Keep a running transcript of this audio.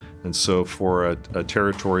And so for a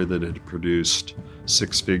territory that had produced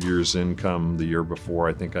six figures income the year before,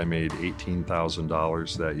 I think I made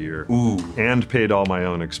 $18,000 that year. Ooh. And paid all my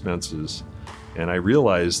own expenses. And I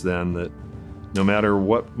realized then that no matter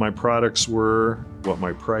what my products were, what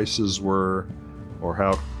my prices were, or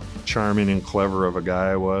how charming and clever of a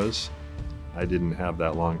guy I was, I didn't have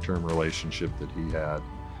that long-term relationship that he had.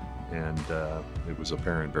 And it was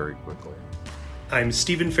apparent very quickly. I'm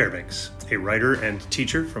Stephen Fairbanks, a writer and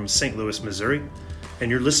teacher from St. Louis, Missouri,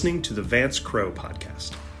 and you're listening to the Vance Crowe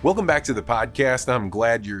Podcast. Welcome back to the podcast. I'm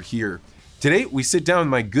glad you're here. Today, we sit down with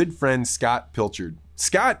my good friend, Scott Pilchard.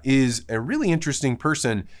 Scott is a really interesting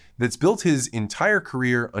person that's built his entire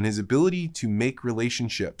career on his ability to make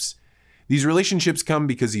relationships. These relationships come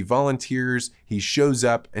because he volunteers, he shows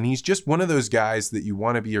up, and he's just one of those guys that you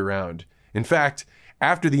want to be around. In fact,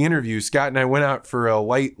 after the interview, Scott and I went out for a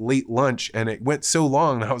late lunch, and it went so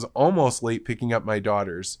long that I was almost late picking up my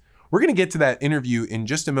daughters. We're going to get to that interview in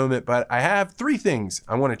just a moment, but I have three things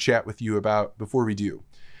I want to chat with you about before we do.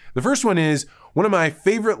 The first one is one of my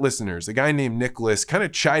favorite listeners, a guy named Nicholas, kind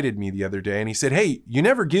of chided me the other day, and he said, hey, you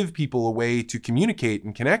never give people a way to communicate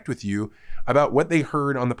and connect with you about what they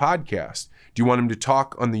heard on the podcast. Do you want them to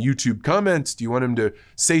talk on the YouTube comments? Do you want them to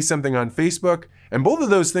say something on Facebook? And both of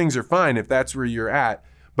those things are fine if that's where you're at.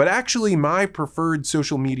 But actually, my preferred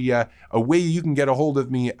social media, a way you can get a hold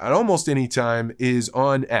of me at almost any time, is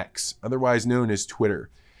on X, otherwise known as Twitter.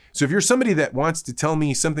 So if you're somebody that wants to tell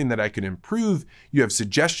me something that I could improve, you have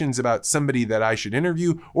suggestions about somebody that I should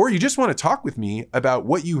interview, or you just want to talk with me about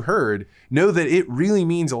what you heard, know that it really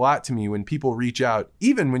means a lot to me when people reach out,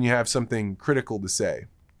 even when you have something critical to say.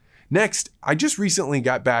 Next, I just recently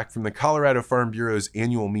got back from the Colorado Farm Bureau's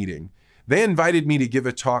annual meeting. They invited me to give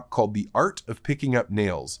a talk called The Art of Picking Up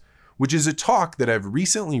Nails, which is a talk that I've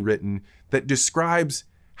recently written that describes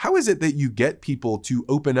how is it that you get people to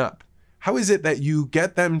open up? How is it that you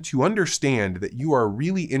get them to understand that you are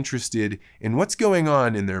really interested in what's going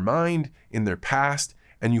on in their mind, in their past,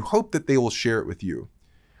 and you hope that they will share it with you?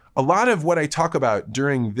 A lot of what I talk about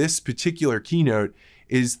during this particular keynote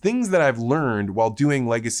is things that I've learned while doing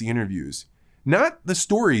legacy interviews. Not the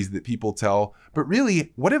stories that people tell, but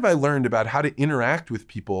really, what have I learned about how to interact with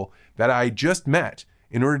people that I just met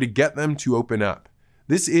in order to get them to open up?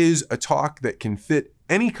 This is a talk that can fit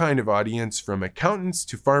any kind of audience, from accountants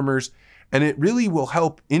to farmers, and it really will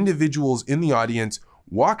help individuals in the audience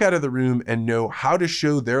walk out of the room and know how to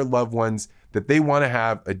show their loved ones that they want to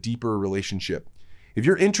have a deeper relationship. If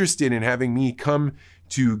you're interested in having me come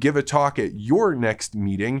to give a talk at your next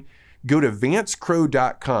meeting, go to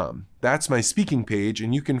vancecrowe.com. That's my speaking page,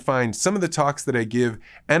 and you can find some of the talks that I give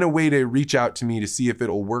and a way to reach out to me to see if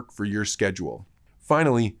it'll work for your schedule.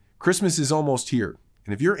 Finally, Christmas is almost here,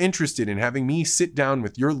 and if you're interested in having me sit down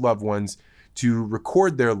with your loved ones to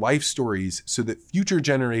record their life stories so that future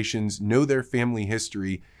generations know their family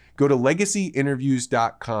history, go to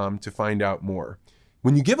legacyinterviews.com to find out more.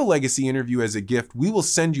 When you give a legacy interview as a gift, we will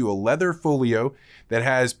send you a leather folio that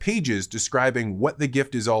has pages describing what the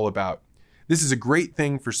gift is all about. This is a great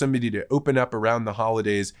thing for somebody to open up around the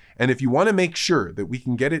holidays, and if you want to make sure that we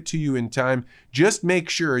can get it to you in time, just make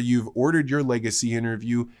sure you've ordered your legacy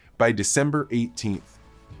interview by December 18th.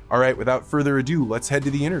 All right, without further ado, let's head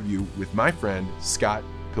to the interview with my friend, Scott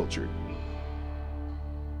Pilchard.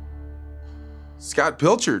 Scott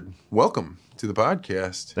Pilchard, welcome to the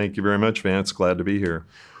podcast. Thank you very much, Vance. Glad to be here.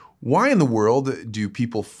 Why in the world do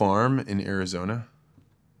people farm in Arizona?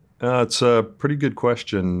 It's a pretty good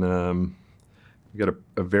question. We've got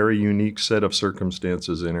a very unique set of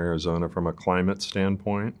circumstances in Arizona from a climate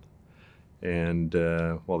standpoint. And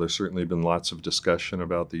while there's certainly been lots of discussion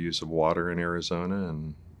about the use of water in Arizona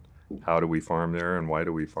and how do we farm there and why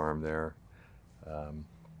do we farm there,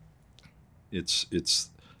 it's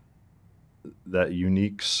that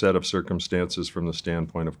unique set of circumstances from the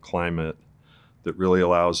standpoint of climate that really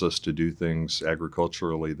allows us to do things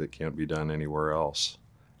agriculturally that can't be done anywhere else.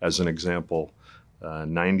 As an example,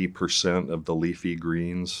 90% of the leafy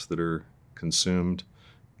greens that are consumed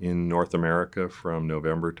in North America from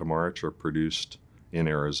November to March are produced in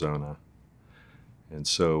Arizona. And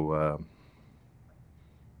so,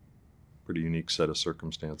 pretty unique set of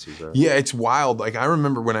circumstances there. Yeah, it's wild. Like, I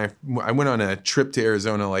remember when I went on a trip to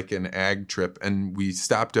Arizona, like an ag trip, and we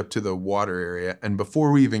stopped up to the water area, and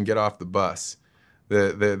before we even get off the bus,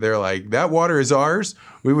 they're like, that water is ours.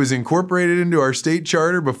 It was incorporated into our state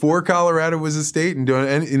charter before Colorado was a state, and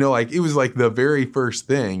you know, like, it was like the very first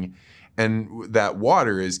thing. And that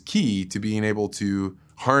water is key to being able to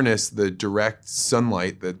harness the direct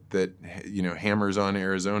sunlight that you know hammers on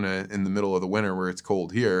Arizona in the middle of the winter where it's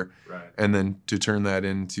cold here, right, and then to turn that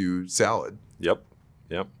into salad. Yep.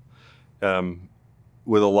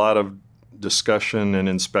 with a lot of discussion and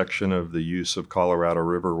inspection of the use of Colorado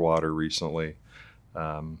River water recently,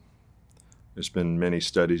 there's been many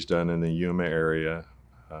studies done in the Yuma area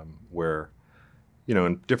where,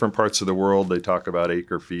 in different parts of the world, they talk about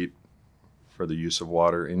acre feet for the use of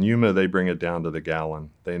water. In Yuma, they bring it down to the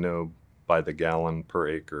gallon. They know by the gallon per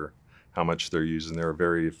acre how much they're using. They're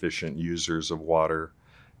very efficient users of water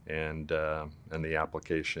and the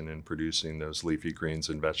application in producing those leafy greens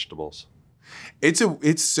and vegetables.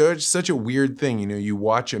 It's such a weird thing. You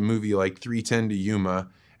watch a movie like 3:10 to Yuma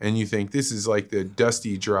and you think this is like the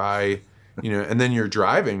dusty, dry, and then you're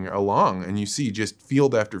driving along and you see just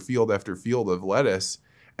field after field after field of lettuce.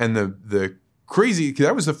 And the crazy, 'cause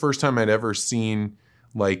that was the first time I'd ever seen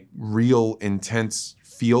like real intense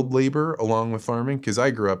field labor along with farming, because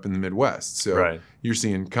I grew up in the Midwest. So Right. You're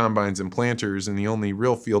seeing combines and planters, and the only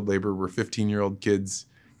real field labor were 15-year-old kids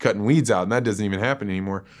cutting weeds out, and that doesn't even happen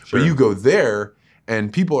anymore. Sure. But you go there,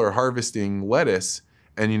 and people are harvesting lettuce,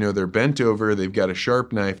 and they're bent over, they've got a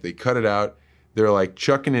sharp knife, they cut it out, they're like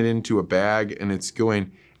chucking it into a bag, and it's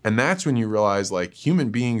going. And that's when you realize like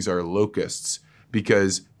human beings are locusts,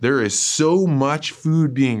 because there is so much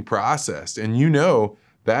food being processed, and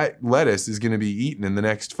that lettuce is going to be eaten in the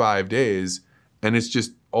next 5 days, and it's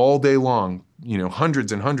just all day long,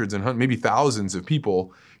 hundreds and hundreds and maybe thousands of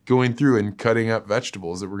people going through and cutting up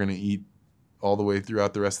vegetables that we're going to eat all the way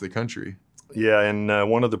throughout the rest of the country. Yeah, and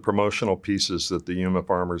one of the promotional pieces that the Yuma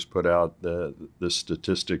farmers put out, this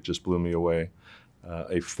statistic just blew me away.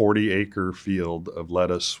 A 40-acre field of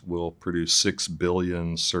lettuce will produce 6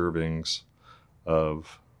 billion servings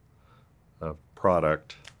of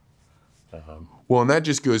product. Well, and that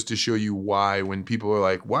just goes to show you why, when people are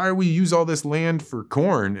like, why do we use all this land for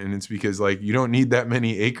corn? And it's because like you don't need that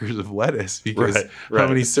many acres of lettuce, because Right. how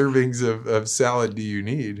many servings of salad do you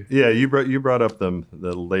need? Yeah, you brought up the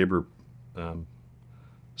labor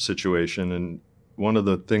situation, and one of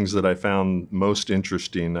the things that I found most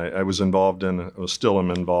interesting, I still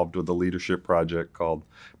am involved with a leadership project called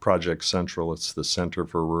Project Central. It's the Center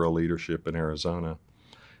for Rural Leadership in Arizona.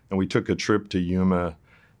 And we took a trip to Yuma,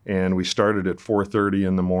 and we started at 4:30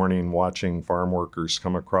 in the morning watching farm workers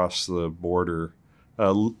come across the border,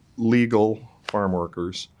 legal farm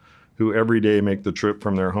workers who every day make the trip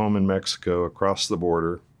from their home in Mexico across the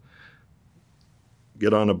border,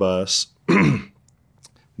 get on a bus,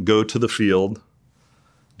 go to the field,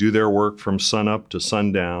 do their work from sunup to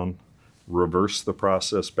sundown, reverse the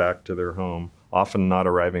process back to their home, often not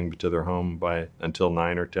arriving to their home until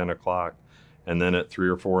 9 or 10 o'clock. And then at 3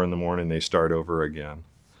 or 4 in the morning, they start over again.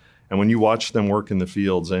 And when you watch them work in the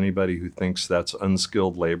fields, anybody who thinks that's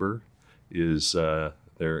unskilled labor is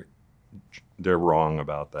they're wrong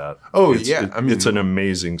about that. Oh, it's an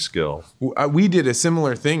amazing skill. We did a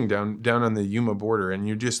similar thing down on the Yuma border, and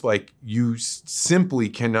you're just like, you simply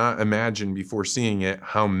cannot imagine before seeing it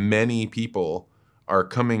how many people are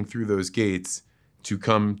coming through those gates to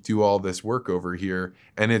come do all this work over here.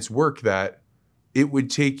 And it's work that it would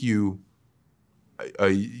take you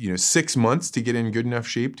 6 months to get in good enough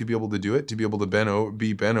shape to be able to do it, to be able to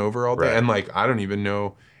be bent over all day. Right. And like, I don't even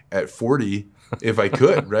know at 40 if I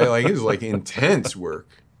could, right? Like, it was like intense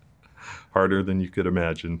work. Harder than you could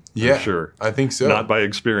imagine. Yeah, I'm sure. I think so. Not by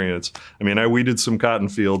experience. I mean, I weeded some cotton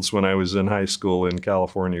fields when I was in high school in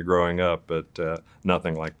California growing up, but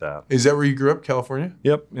nothing like that. Is that where you grew up, California?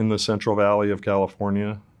 Yep, in the Central Valley of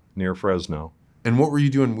California, near Fresno. And what were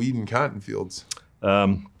you doing weeding cotton fields?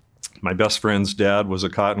 My best friend's dad was a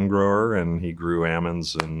cotton grower, and he grew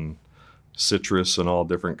almonds and citrus and all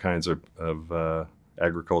different kinds of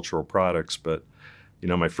agricultural products. But,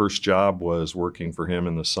 my first job was working for him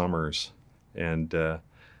in the summers. And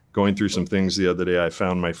going through some things the other day, I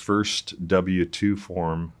found my first W-2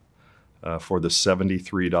 form for the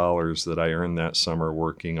 $73 that I earned that summer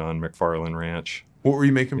working on McFarland Ranch. What were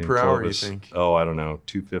you making in per hour, you Clovis. think? Oh, I don't know,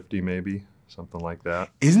 $2.50 maybe, something like that.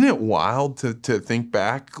 Isn't it wild to think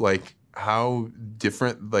back, like, how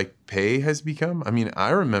different, like, pay has become? I mean, I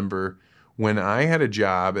remember when I had a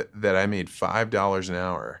job that I made $5 an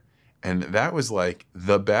hour, and that was, like,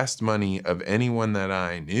 the best money of anyone that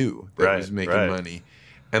I knew that was making money.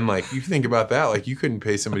 And, like, you think about that, like, you couldn't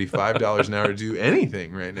pay somebody $5 an hour to do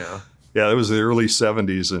anything right now. Yeah, it was the early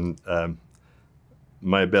 70s, and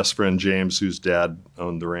my best friend James, whose dad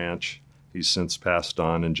owned the ranch, he's since passed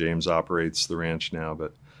on, and James operates the ranch now.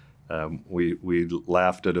 But we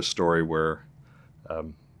laughed at a story where,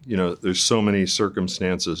 there's so many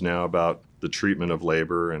circumstances now about the treatment of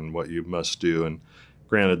labor and what you must do. And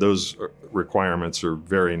granted, those requirements are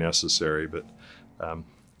very necessary, but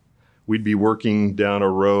we'd be working down a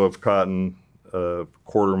row of cotton, a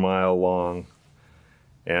quarter mile long,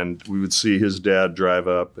 And we would see his dad drive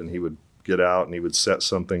up, and he would get out and he would set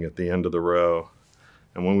something at the end of the row.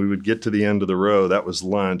 And when we would get to the end of the row, that was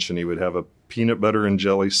lunch, and he would have a peanut butter and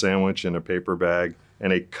jelly sandwich in a paper bag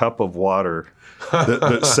and a cup of water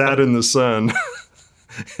that sat in the sun.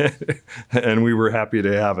 And we were happy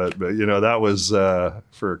to have it. But, that was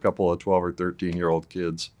for a couple of 12 or 13-year-old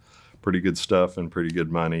kids, pretty good stuff and pretty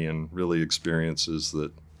good money, and really experiences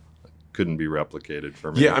that couldn't be replicated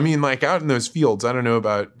for me. Yeah, I mean, like out in those fields, I don't know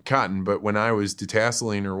about cotton, but when I was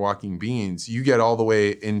detasseling or walking beans, you get all the way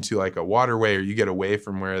into like a waterway, or you get away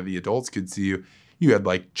from where the adults could see you. You had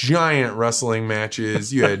like giant wrestling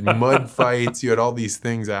matches, you had mud fights, you had all these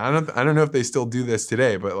things. I don't know if they still do this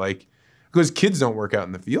today, but like, because kids don't work out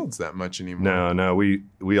in the fields that much anymore. No,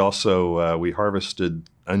 we also we harvested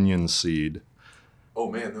onion seed.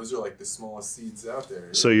 Oh man, those are like the smallest seeds out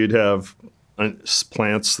there. So you'd have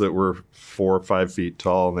plants that were 4 or 5 feet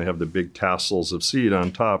tall, and they have the big tassels of seed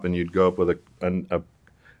on top, and you'd go up with a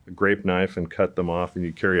grape knife and cut them off, and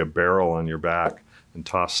you'd carry a barrel on your back and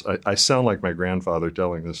toss. I sound like my grandfather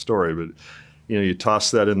telling this story, but you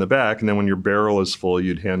toss that in the back, and then when your barrel is full,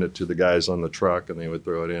 you'd hand it to the guys on the truck, and they would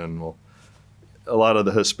throw it in. Well, a lot of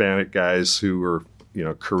the Hispanic guys who were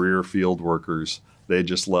career field workers, they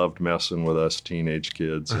just loved messing with us teenage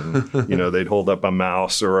kids. And, they'd hold up a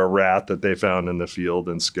mouse or a rat that they found in the field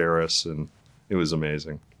and scare us. And it was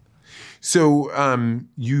amazing. So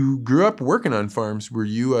you grew up working on farms. Were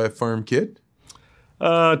you a farm kid?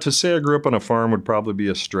 To say I grew up on a farm would probably be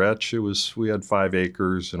a stretch. We had 5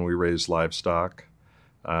 acres and we raised livestock.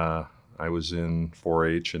 I was in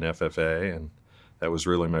 4-H and FFA, and that was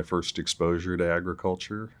really my first exposure to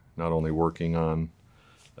agriculture, not only working in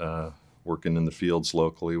the fields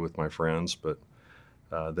locally with my friends, but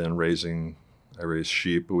then I raised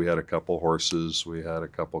sheep. We had a couple horses. We had a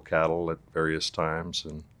couple cattle at various times,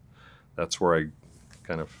 and that's where I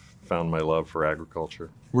kind of found my love for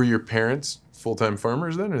agriculture. Were your parents full-time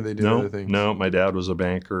farmers then, or they did other things? No, my dad was a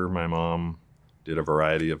banker. My mom did a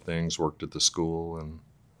variety of things, worked at the school, and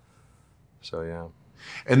so, yeah.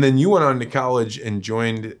 And then you went on to college and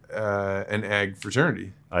joined an ag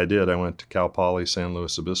fraternity. I did. I went to Cal Poly San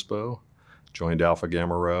Luis Obispo, joined Alpha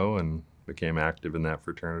Gamma Rho, and became active in that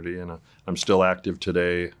fraternity. And I'm still active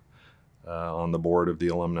today on the board of the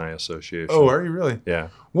Alumni Association. Oh, are you really? Yeah.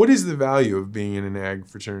 What is the value of being in an ag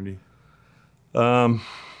fraternity?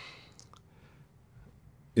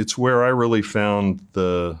 It's where I really found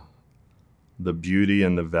the beauty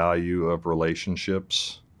and the value of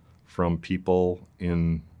relationships from people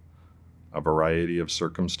in a variety of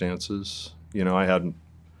circumstances. I had,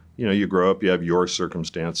 you grow up, you have your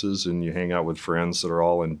circumstances, and you hang out with friends that are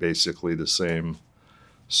all in basically the same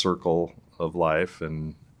circle of life.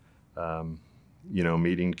 And,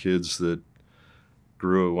 meeting kids that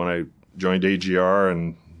grew when I joined AGR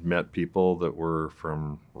and met people that were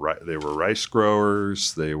they were rice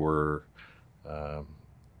growers, they were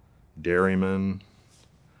dairymen.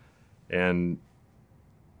 And,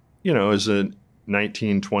 as a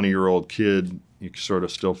 19, 20-year-old kid, you're sort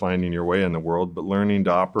of still finding your way in the world, but learning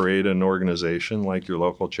to operate an organization like your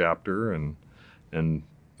local chapter and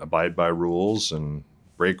abide by rules and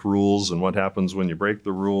break rules and what happens when you break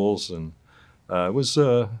the rules. And it was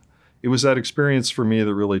that experience for me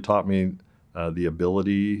that really taught me the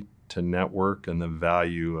ability to network and the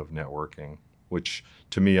value of networking, which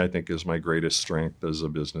to me, I think is my greatest strength as a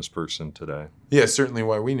business person today. Yeah, certainly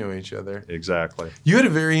why we know each other. Exactly. You had a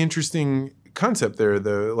very interesting concept there,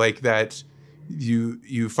 though, like that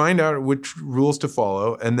you find out which rules to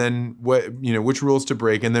follow, and then which rules to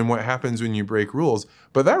break, and then what happens when you break rules.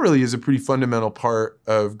 But that really is a pretty fundamental part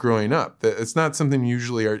of growing up. That it's not something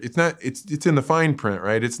usually it's in the fine print,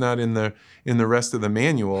 right? It's not in the rest of the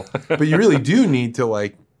manual. But you really do need to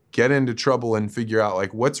like get into trouble and figure out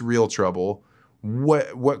like what's real trouble,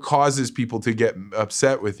 what causes people to get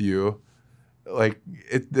upset with you. Like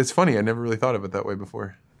it's funny. I never really thought of it that way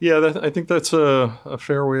before. Yeah, I think that's a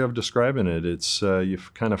fair way of describing it. It's you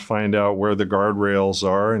kind of find out where the guardrails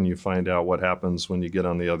are, and you find out what happens when you get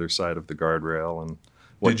on the other side of the guardrail. And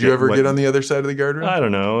did you ever get on the other side of the guardrail? I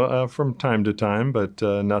don't know, from time to time, but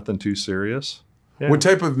nothing too serious. Yeah. What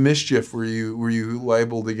type of mischief were you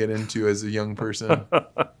liable to get into as a young person?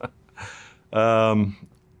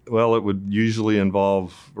 Well, it would usually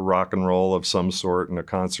involve rock and roll of some sort in a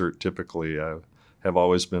concert. Typically, I have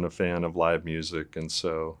always been a fan of live music, and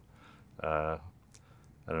so I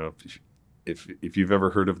don't know if you've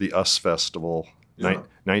ever heard of the US Festival. Yeah.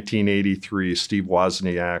 1983, Steve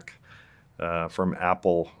Wozniak from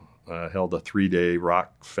Apple held a 3-day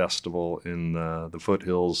rock festival in the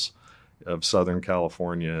foothills of Southern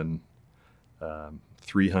California, and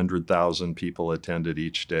 300,000 people attended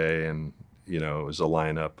each day, and it was a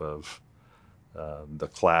lineup of the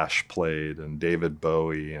Clash played, and David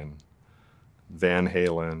Bowie, and Van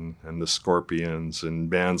Halen, and the Scorpions, and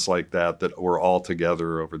bands like that were all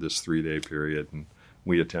together over this 3-day period. And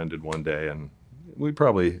we attended one day, and we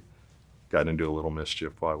probably got into a little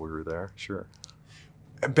mischief while we were there. Sure.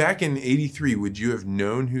 Back in '83, would you have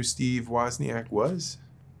known who Steve Wozniak was?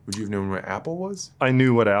 Would you have known what Apple was? I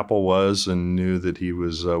knew what Apple was and knew that he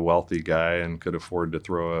was a wealthy guy and could afford to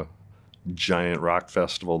throw a giant rock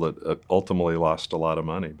festival that ultimately lost a lot of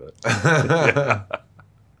money. But yeah.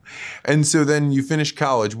 And so then you finish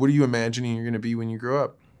college. What are you imagining you're going to be when you grow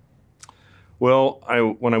up? Well,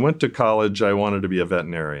 when I went to college, I wanted to be a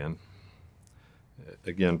veterinarian.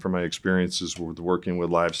 Again, from my experiences with working with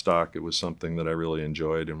livestock, it was something that I really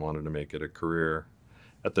enjoyed and wanted to make it a career.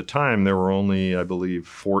 At the time, there were only, I believe,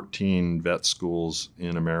 14 vet schools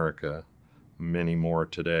in America, many more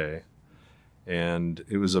today. And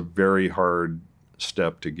it was a very hard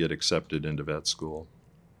step to get accepted into vet school.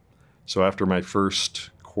 So after my first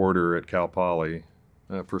quarter at Cal Poly,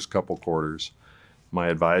 first couple quarters, my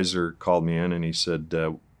advisor called me in and he said,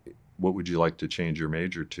 what would you like to change your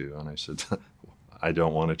major to? And I said, I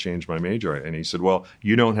don't want to change my major. And he said, well,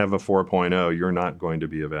 you don't have a 4.0. You're not going to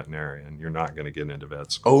be a veterinarian. You're not going to get into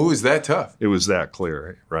vet school. Oh, it was that tough? It was that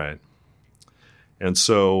clear, right. And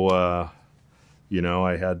so,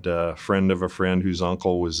 I had a friend of a friend whose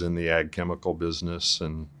uncle was in the ag chemical business,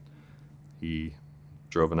 and he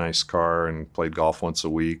drove a nice car and played golf once a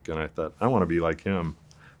week. And I thought, I want to be like him.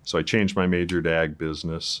 So I changed my major to ag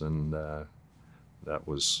business, and that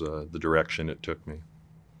was the direction it took me.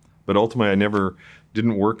 But ultimately, I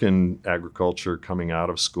didn't work in agriculture coming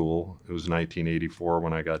out of school. It was 1984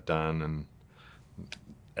 when I got done, and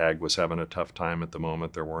ag was having a tough time at the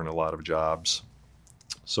moment. There weren't a lot of jobs.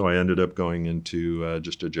 So I ended up going into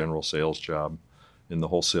just a general sales job in the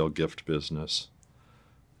wholesale gift business.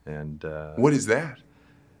 And what is that?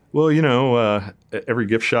 Well, every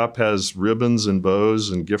gift shop has ribbons and bows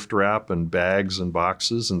and gift wrap and bags and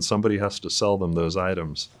boxes, and somebody has to sell them those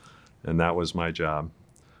items. And that was my job,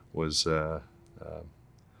 was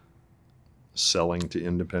selling to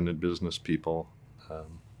independent business people.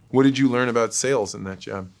 What did you learn about sales in that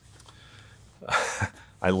job?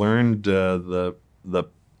 I learned the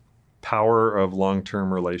power of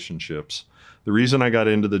long-term relationships. The reason I got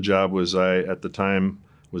into the job was I, at the time,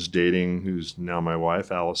 was dating, who's now my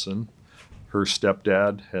wife, Allison. Her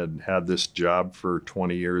stepdad had this job for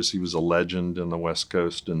 20 years. He was a legend in the West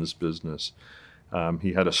Coast in this business.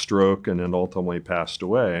 He had a stroke and then ultimately passed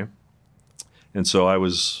away. And so I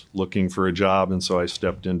was looking for a job, and so I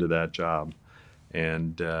stepped into that job.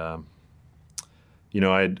 And,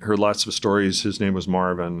 I'd heard lots of stories. His name was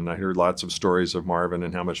Marvin, and I heard lots of stories of Marvin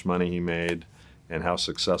and how much money he made and how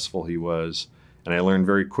successful he was. And I learned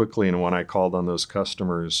very quickly, and when I called on those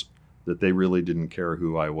customers, that they really didn't care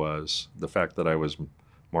who I was. The fact that I was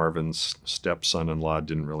Marvin's stepson-in-law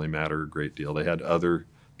didn't really matter a great deal. They had other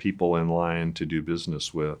people in line to do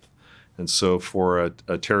business with. And so for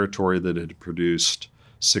a territory that had produced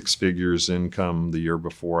 6 figures income the year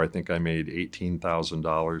before, I think I made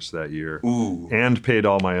 $18,000 that year. Ooh. And paid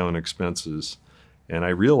all my own expenses. And I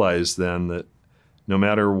realized then that no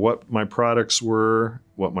matter what my products were,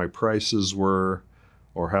 what my prices were,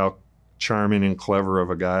 or how charming and clever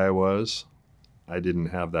of a guy I was, I didn't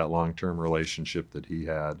have that long-term relationship that he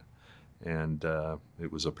had. And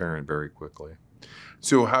it was apparent very quickly.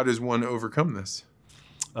 So how does one overcome this?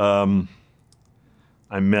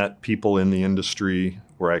 I met people in the industry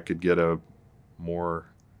where I could get a more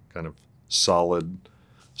kind of solid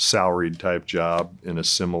salaried type job in a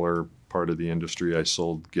similar part of the industry. I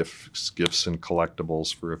sold gifts and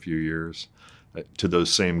collectibles for a few years to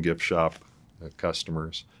those same gift shop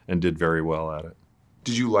customers and did very well at it.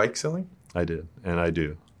 Did you like selling? I did, and I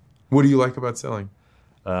do. What do you like about selling?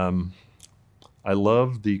 I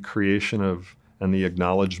love the creation of and the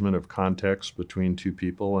acknowledgement of context between two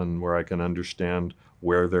people, and where I can understand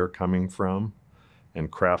where they're coming from and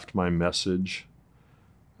craft my message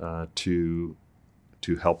to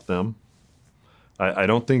help them. I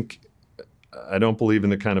don't believe in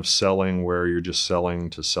the kind of selling where you're just selling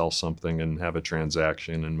to sell something and have a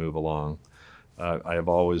transaction and move along. I have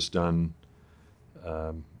always done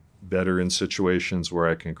better in situations where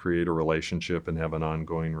I can create a relationship and have an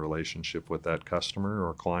ongoing relationship with that customer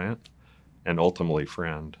or client, and ultimately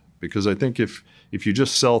friend. Because I think if you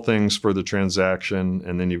just sell things for the transaction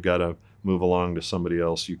and then you've got to move along to somebody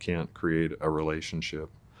else, you can't create a relationship.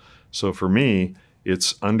 So for me,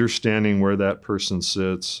 it's understanding where that person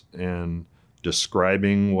sits and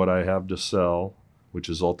describing what I have to sell which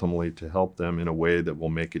is ultimately to help them in a way that will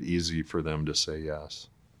make it easy for them to say yes.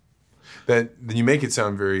 Then you make it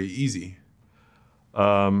sound very easy.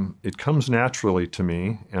 It comes naturally to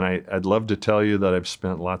me, and I'd love to tell you that I've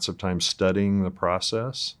spent lots of time studying the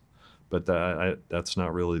process, but that's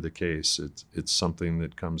not really the case. It's something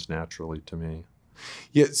that comes naturally to me.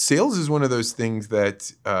 Yeah, sales is one of those things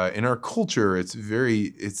that in our culture, it's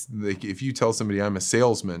like if you tell somebody I'm a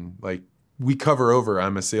salesman, like we cover over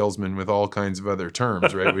I'm a salesman with all kinds of other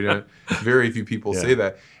terms, right? Very few people say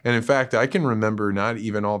that. And in fact, I can remember not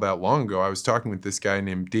even all that long ago, I was talking with this guy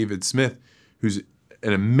named David Smith, who's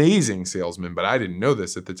an amazing salesman, but I didn't know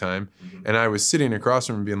this at the time. Mm-hmm. And I was sitting across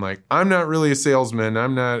from him being like, I'm not really a salesman.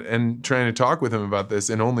 And trying to talk with him about this.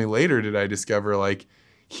 And only later did I discover like,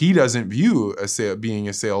 he doesn't view being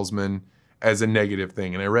a salesman as a negative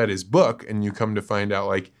thing. And I read his book, and you come to find out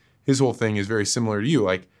like his whole thing is very similar to you.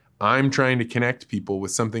 Like, I'm trying to connect people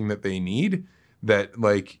with something that they need, that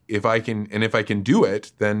like if I can do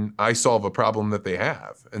it, then I solve a problem that they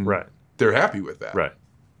have. And they're happy with that. Right.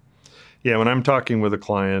 Yeah, when I'm talking with a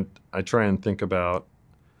client, I try and think about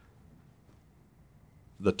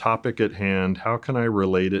the topic at hand. How can I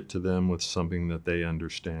relate it to them with something that they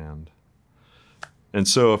understand? And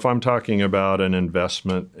so if I'm talking about an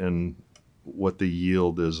investment and what the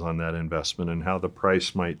yield is on that investment and how the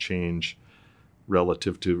price might change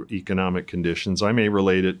relative to economic conditions, I may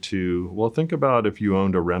relate it to, well, think about if you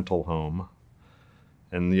owned a rental home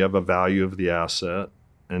and you have a value of the asset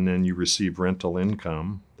and then you receive rental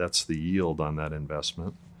income. That's the yield on that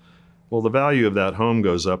investment. Well, the value of that home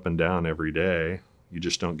goes up and down every day. You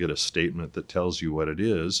just don't get a statement that tells you what it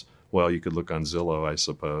is. Well, you could look on Zillow, I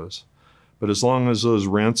suppose. But as long as those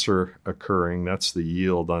rents are occurring, that's the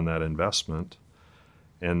yield on that investment.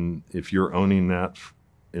 And if you're owning that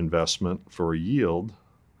investment for a yield,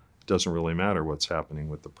 it doesn't really matter what's happening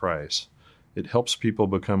with the price. It helps people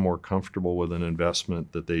become more comfortable with an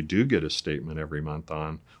investment that they do get a statement every month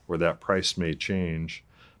on, where that price may change.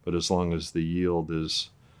 But as long as the yield is,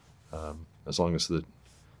 as long as the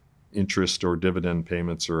interest or dividend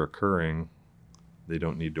payments are occurring, they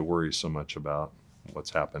don't need to worry so much about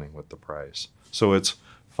what's happening with the price. So it's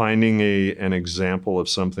finding an example of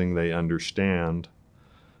something they understand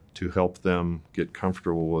to help them get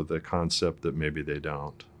comfortable with a concept that maybe they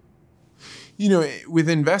don't. You know, with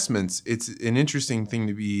investments, it's an interesting thing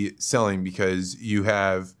to be selling because you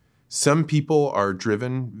have some people are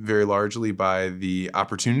driven very largely by the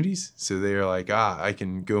opportunities. So they're like, I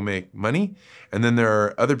can go make money. And then there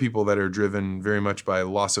are other people that are driven very much by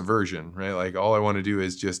loss aversion, right? Like all I want to do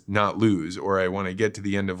is just not lose, or I want to get to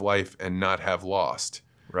the end of life and not have lost.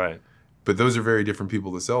 Right. But those are very different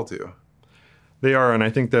people to sell to. They are, and I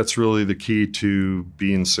think that's really the key to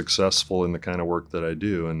being successful in the kind of work that I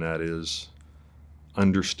do, and that is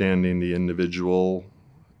understanding the individual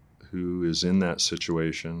who is in that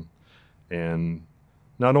situation, and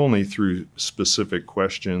not only through specific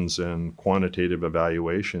questions and quantitative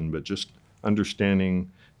evaluation, but just understanding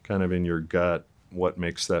kind of in your gut what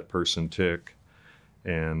makes that person tick,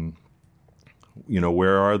 and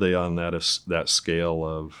where are they on that scale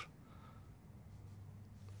of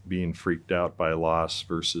being freaked out by loss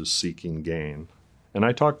versus seeking gain. And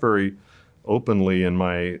I talk very openly in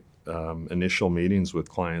my initial meetings with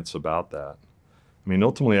clients about that. I mean,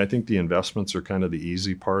 ultimately, I think the investments are kind of the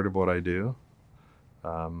easy part of what I do.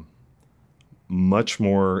 Much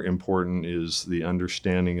more important is the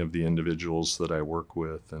understanding of the individuals that I work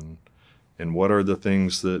with, and what are the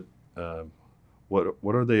things that,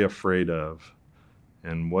 what are they afraid of,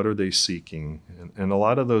 and what are they seeking? And a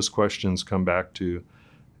lot of those questions come back to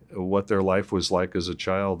what their life was like as a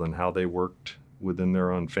child and how they worked within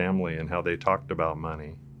their own family and how they talked about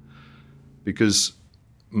money. Because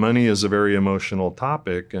money is a very emotional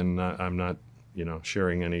topic, and I'm not,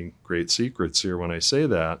 sharing any great secrets here when I say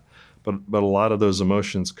that, but a lot of those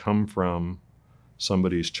emotions come from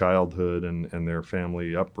somebody's childhood and their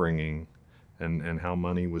family upbringing and how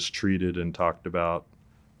money was treated and talked about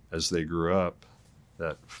as they grew up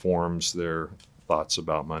that forms their thoughts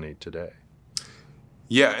about money today.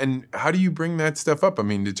 Yeah, and how do you bring that stuff up? I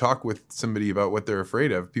mean, to talk with somebody about what they're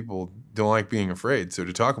afraid of, people don't like being afraid. So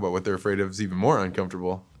to talk about what they're afraid of is even more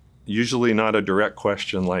uncomfortable. Usually not a direct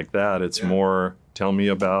question like that. It's more, tell me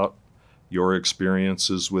about your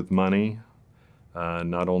experiences with money,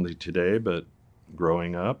 not only today, but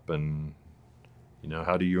growing up. And,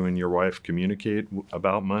 how do you and your wife communicate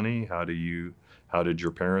about money? How did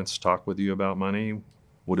your parents talk with you about money?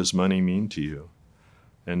 What does money mean to you?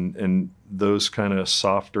 And those kind of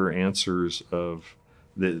softer answers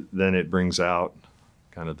then it brings out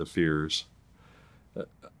kind of the fears.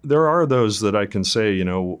 There are those that I can say,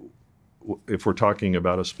 if we're talking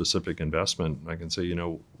about a specific investment, I can say,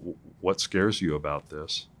 what scares you about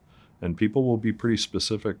this? And people will be pretty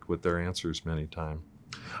specific with their answers many times.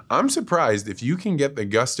 I'm surprised if you can get the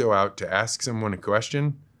gusto out to ask someone a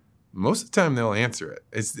question, most of the time they'll answer it.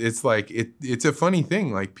 It's like, it's a funny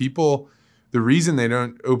thing. Like people, the reason they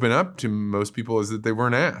don't open up to most people is that they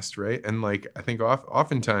weren't asked, right? And like, I think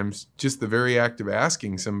oftentimes just the very act of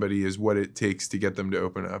asking somebody is what it takes to get them to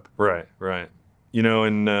open up. Right.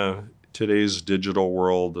 In today's digital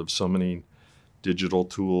world of so many digital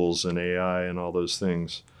tools and AI and all those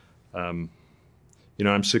things, I'm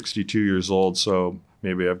 62 years old, so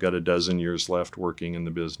maybe I've got a dozen years left working in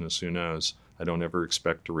the business. Who knows? I don't ever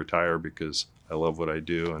expect to retire because I love what I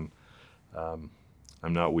do, and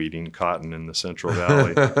I'm not weeding cotton in the Central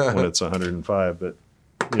Valley when it's 105. But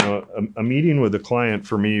a meeting with a client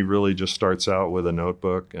for me really just starts out with a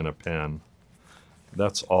notebook and a pen.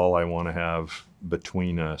 That's all I want to have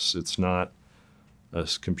between us. It's not a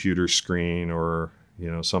computer screen or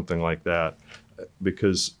something like that,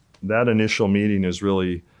 because that initial meeting is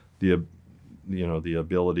really the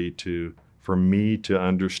ability for me to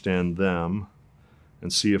understand them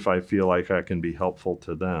and see if I feel like I can be helpful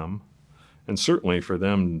to them, and certainly for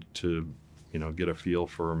them to get a feel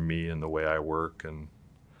for me and the way I work. And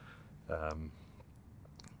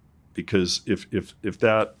because if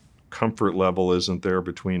that comfort level isn't there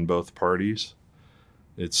between both parties,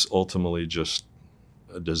 it's ultimately just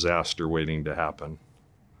a disaster waiting to happen.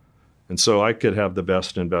 And so I could have the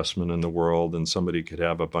best investment in the world and somebody could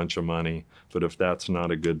have a bunch of money, but if that's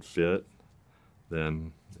not a good fit,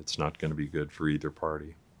 then it's not going to be good for either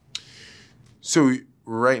party. So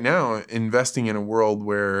right now, investing in a world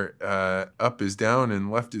where up is down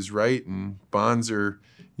and left is right, and bonds are,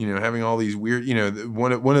 having all these weird,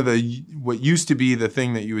 one of the what used to be the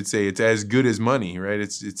thing that you would say it's as good as money, right?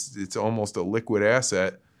 It's almost a liquid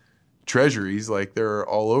asset. Treasuries, like they're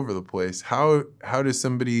all over the place. How does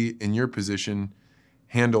somebody in your position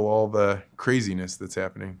handle all the craziness that's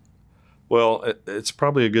happening? Well, it's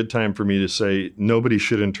probably a good time for me to say nobody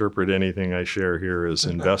should interpret anything I share here as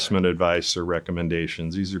investment advice or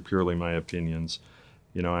recommendations. These are purely my opinions.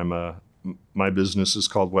 My business is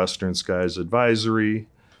called Western Skies Advisory.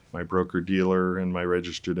 My broker-dealer and my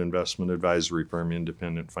registered investment advisory firm,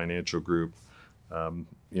 Independent Financial Group,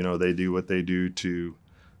 they do what they do to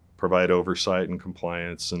provide oversight and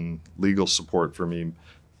compliance and legal support for me.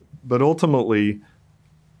 But ultimately,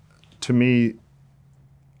 to me,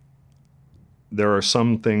 there are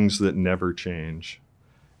some things that never change.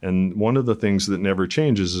 And one of the things that never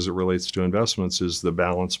changes as it relates to investments is the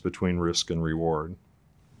balance between risk and reward.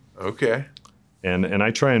 Okay. And I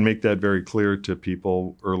try and make that very clear to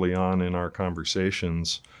people early on in our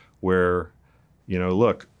conversations where,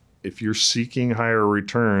 look, if you're seeking higher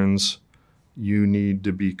returns, you need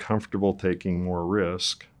to be comfortable taking more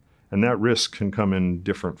risk. And that risk can come in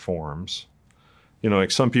different forms. Like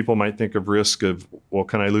some people might think of risk of, well,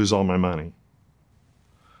 can I lose all my money?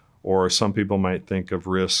 Or some people might think of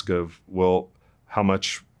risk of, well, how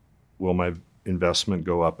much will my investment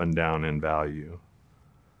go up and down in value?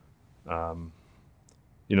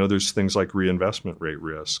 There's things like reinvestment rate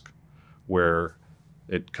risk, where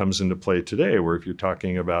it comes into play today, where if you're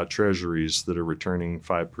talking about treasuries that are returning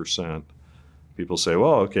 5%, people say,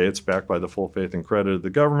 well, okay, it's backed by the full faith and credit of the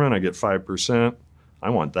government. I get 5%. I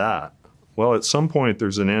want that. Well, at some point,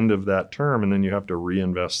 there's an end of that term, and then you have to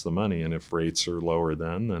reinvest the money. And if rates are lower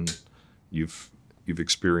then you've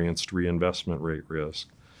experienced reinvestment rate risk.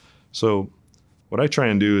 So what I try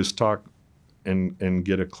and do is talk and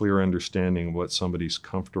get a clear understanding of what somebody's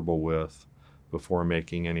comfortable with before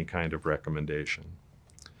making any kind of recommendation.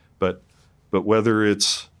 But whether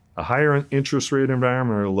it's a higher interest rate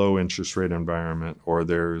environment or a low interest rate environment, or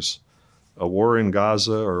there's a war in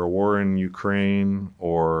Gaza or a war in Ukraine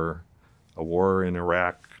or a war in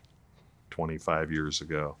Iraq 25 years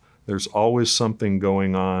ago, there's always something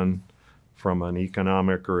going on from an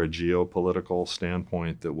economic or a geopolitical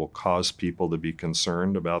standpoint that will cause people to be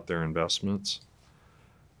concerned about their investments.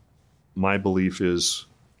 My belief is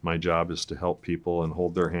my job is to help people and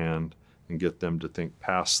hold their hand and get them to think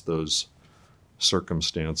past those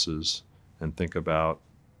circumstances and think about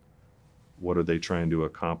what are they trying to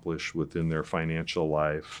accomplish within their financial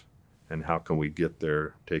life and how can we get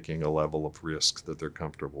there taking a level of risk that they're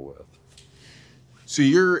comfortable with. So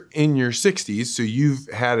you're in your 60s, so you've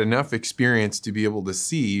had enough experience to be able to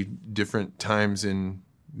see different times in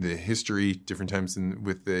the history, different times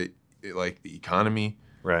with the economy.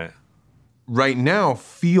 Right. Right now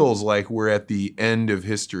feels like we're at the end of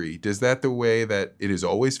history. Is that the way that it has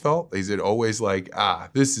always felt? Is it always like,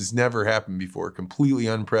 this has never happened before, completely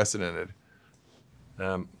unprecedented?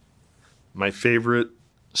 My favorite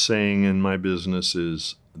saying in my business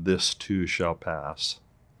is, "This too shall pass."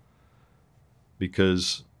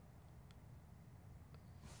 Because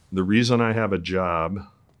the reason I have a job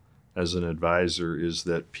as an advisor is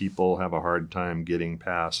that people have a hard time getting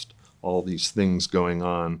past all these things going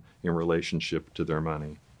on in relationship to their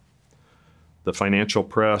money. The financial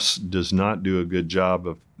press does not do a good job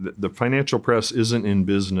of, the financial press isn't in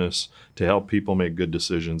business to help people make good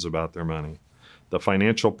decisions about their money. The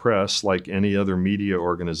financial press, like any other media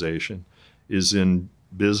organization, is in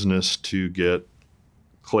business to get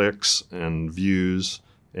clicks and views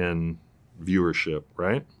and viewership,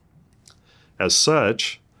 right? As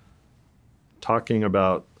such, talking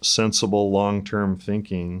about sensible long-term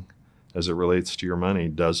thinking as it relates to your money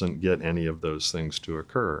doesn't get any of those things to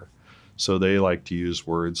occur. So they like to use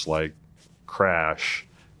words like crash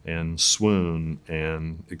and swoon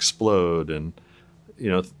and explode and,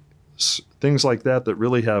 things like that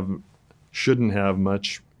really shouldn't have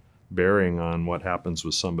much bearing on what happens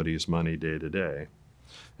with somebody's money day to day.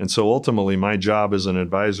 And so ultimately my job as an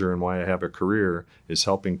advisor and why I have a career is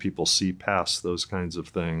helping people see past those kinds of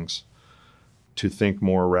things to think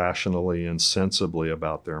more rationally and sensibly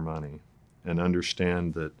about their money and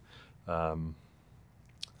understand that,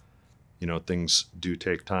 things do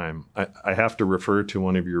take time. I have to refer to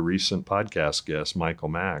one of your recent podcast guests, Michael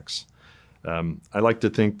Max. I like to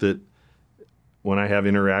think that when I have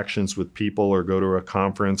interactions with people or go to a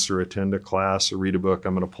conference or attend a class or read a book,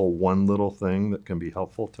 I'm going to pull one little thing that can be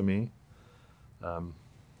helpful to me.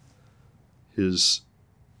 His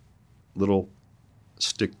little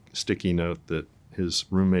sticky note that his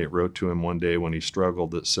roommate wrote to him one day when he struggled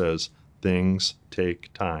that says, "Things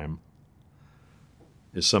take time,"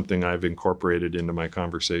 is something I've incorporated into my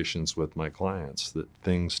conversations with my clients, that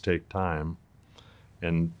things take time.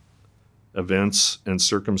 And events and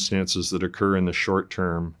circumstances that occur in the short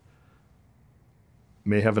term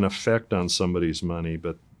may have an effect on somebody's money,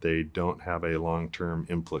 but they don't have a long-term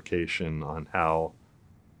implication on how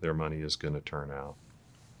their money is going to turn out.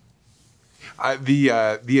 The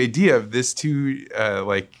idea of this too,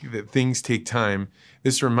 that things take time,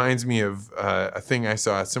 this reminds me of a thing I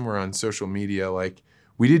saw somewhere on social media, like,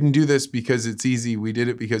 we didn't do this because it's easy. We did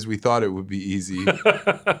it because we thought it would be easy.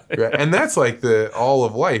 Right? And that's like all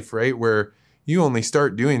of life, right? Where you only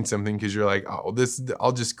start doing something because you're like, I'll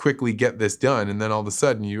just quickly get this done. And then all of a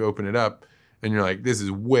sudden you open it up and you're like, this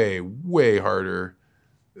is way, way harder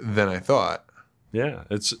than I thought. Yeah,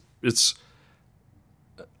 I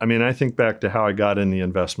think back to how I got in the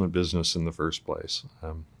investment business in the first place.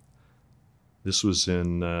 This was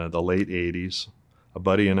in the late 80s. A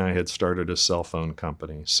buddy and I had started a cell phone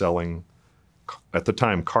company selling, at the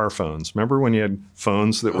time, car phones. Remember when you had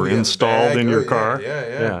phones that were installed in your car?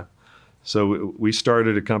 Yeah. So we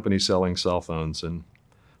started a company selling cell phones. And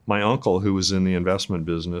my uncle, who was in the investment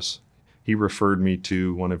business, he referred me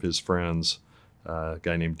to one of his friends, a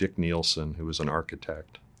guy named Dick Nielsen, who was an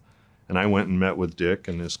architect. And I went and met with Dick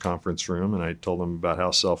in his conference room, and I told him about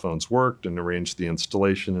how cell phones worked and arranged the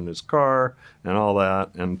installation in his car and all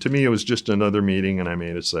that. And to me, it was just another meeting, and I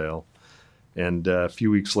made a sale. And a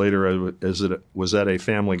few weeks later, I was at a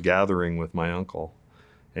family gathering with my uncle.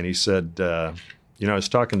 And he said, I was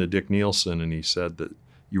talking to Dick Nielsen, and he said that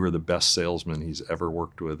you were the best salesman he's ever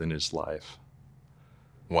worked with in his life.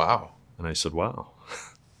 Wow. And I said, wow.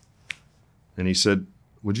 And he said,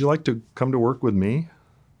 would you like to come to work with me?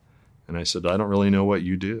 And I said, I don't really know what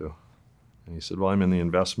you do. And he said, well, I'm in the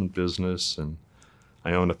investment business, and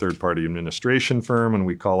I own a third-party administration firm, and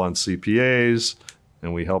we call on CPAs,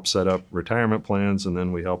 and we help set up retirement plans, and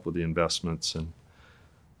then we help with the investments. And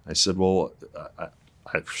I said, well,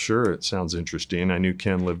 sure, it sounds interesting. I knew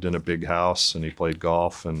Ken lived in a big house, and he played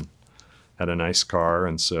golf and had a nice car,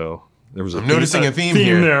 and so there was noticing a theme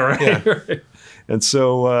here. There, right? Yeah. Right. And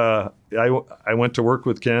so I went to work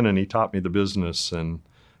with Ken, and he taught me the business, and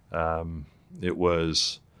it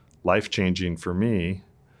was life-changing for me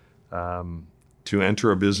to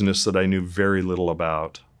enter a business that I knew very little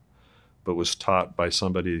about, but was taught by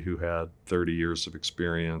somebody who had 30 years of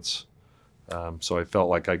experience. So I felt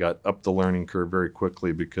like I got up the learning curve very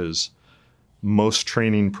quickly, because most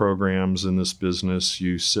training programs in this business,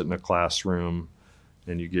 you sit in a classroom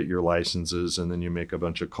and you get your licenses, and then you make a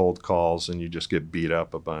bunch of cold calls and you just get beat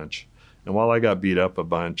up a bunch. And while I got beat up a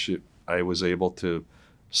bunch, I was able to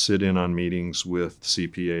sit in on meetings with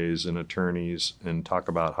CPAs and attorneys and talk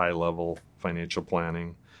about high-level financial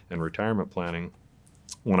planning and retirement planning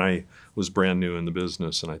when I was brand new in the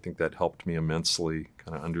business. And I think that helped me immensely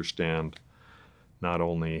kind of understand not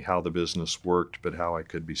only how the business worked, but how I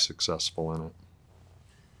could be successful in it.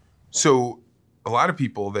 So a lot of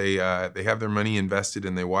people, they have their money invested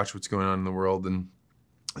and they watch what's going on in the world, and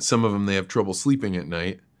some of them, they have trouble sleeping at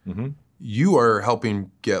night. Mm-hmm. You are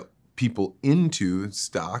helping get people into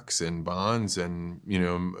stocks and bonds and,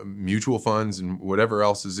 mutual funds and whatever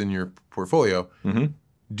else is in your portfolio. Mm-hmm.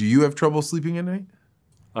 Do you have trouble sleeping at night?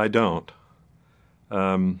 I don't.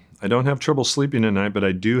 I don't have trouble sleeping at night, but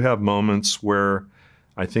I do have moments where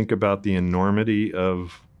I think about the enormity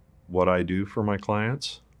of what I do for my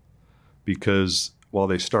clients, because while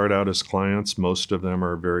they start out as clients, most of them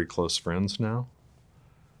are very close friends now.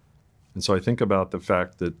 And so I think about the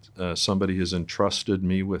fact that somebody has entrusted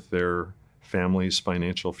me with their family's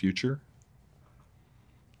financial future.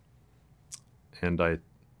 And I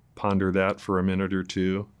ponder that for a minute or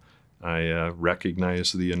two. I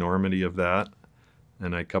recognize the enormity of that.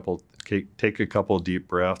 And I take a couple deep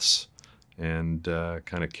breaths and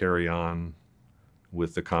kind of carry on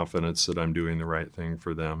with the confidence that I'm doing the right thing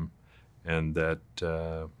for them. And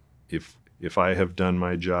that if I have done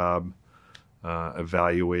my job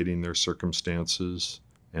evaluating their circumstances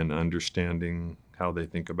and understanding how they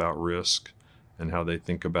think about risk and how they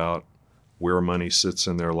think about where money sits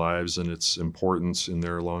in their lives and its importance in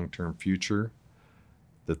their long-term future,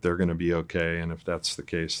 that they're going to be okay. And if that's the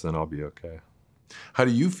case, then I'll be okay. How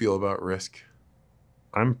do you feel about risk?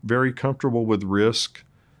 I'm very comfortable with risk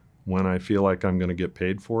when I feel like I'm going to get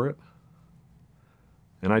paid for it.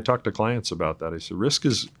 And I talk to clients about that. I say, risk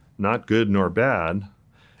is not good nor bad.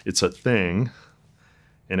 It's a thing.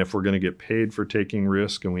 And if we're going to get paid for taking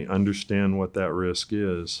risk and we understand what that risk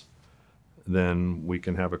is, then we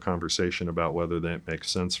can have a conversation about whether that makes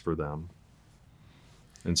sense for them.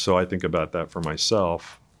 And so I think about that for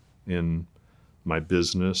myself in my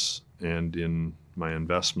business and in my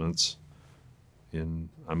investments. I'm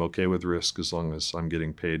okay with risk as long as I'm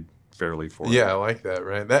getting paid fairly for it. Yeah, I like that,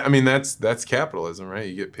 right? That's capitalism, right?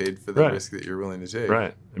 You get paid for the Right. risk that you're willing to take.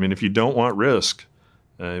 Right. I mean, if you don't want risk,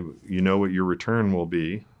 you know what your return will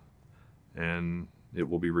be, and it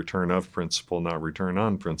will be return of principal, not return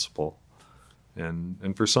on principal.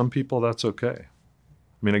 And for some people, that's okay.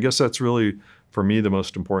 I mean, I guess that's really, for me, the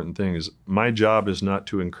most important thing is my job is not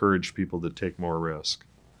to encourage people to take more risk.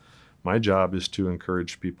 My job is to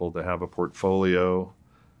encourage people to have a portfolio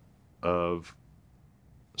of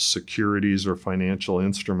securities or financial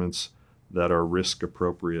instruments that are risk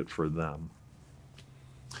appropriate for them.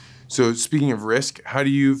 So speaking of risk, how do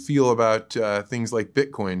you feel about things like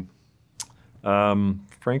Bitcoin?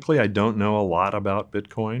 Frankly, I don't know a lot about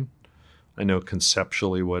Bitcoin. I know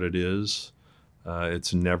conceptually what it is.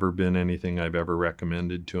 It's never been anything I've ever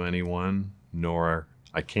recommended to anyone, nor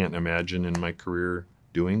I can't imagine in my career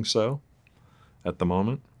doing so at the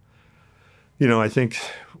moment. I think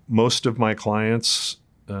most of my clients,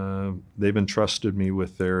 they've entrusted me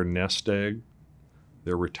with their nest egg,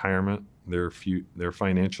 their retirement, their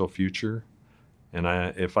financial future. And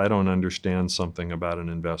if I don't understand something about an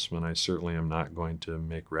investment, I certainly am not going to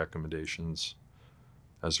make recommendations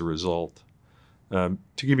as a result. To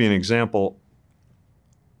give you an example,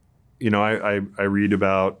 I read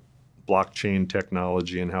about blockchain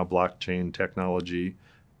technology and how blockchain technology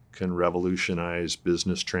can revolutionize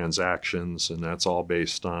business transactions, and that's all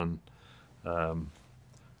based on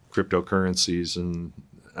cryptocurrencies. And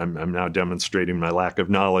I'm now demonstrating my lack of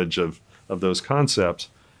knowledge of those concepts.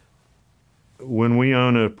 When we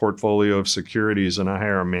own a portfolio of securities and I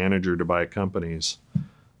hire a manager to buy companies,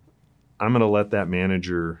 I'm going to let that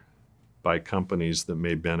manager buy companies that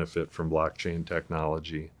may benefit from blockchain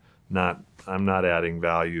technology. I'm not adding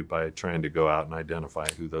value by trying to go out and identify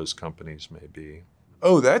who those companies may be.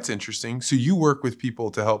 Oh, that's interesting. So you work with people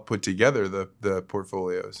to help put together the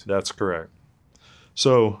portfolios. That's correct.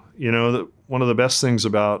 So, one of the best things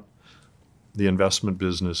about the investment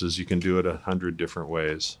business is you can do it 100 different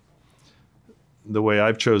ways. The way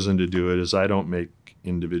I've chosen to do it is I don't make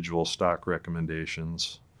individual stock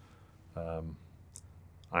recommendations.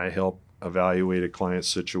 I help evaluate a client's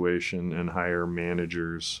situation and hire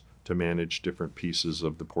managers to manage different pieces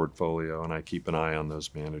of the portfolio, and I keep an eye on those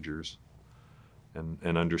managers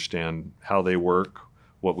and understand how they work,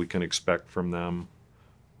 what we can expect from them,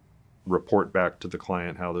 report back to the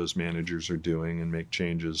client how those managers are doing, and make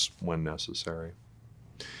changes when necessary.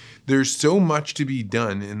 There's so much to be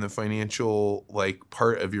done in the financial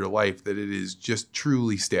part of your life that it is just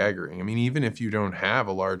truly staggering. I mean, even if you don't have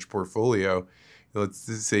a large portfolio, let's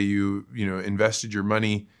say you invested your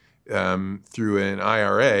money through an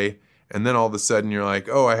IRA, and then all of a sudden you're like,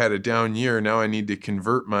 oh, I had a down year. Now I need to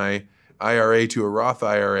convert my IRA to a Roth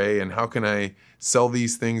IRA, and how can I sell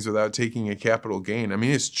these things without taking a capital gain? I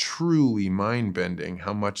mean, it's truly mind-bending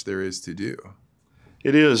how much there is to do.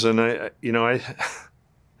 It is, and I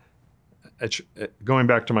going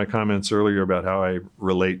back to my comments earlier about how I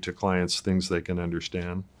relate to clients, things they can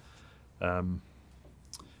understand.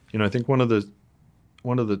 I think one of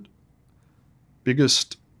the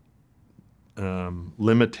biggest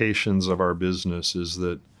limitations of our business is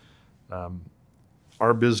that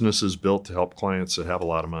our business is built to help clients that have a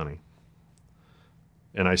lot of money.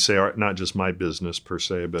 And I say not just my business per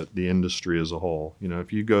se, but the industry as a whole.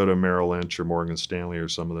 If you go to Merrill Lynch or Morgan Stanley or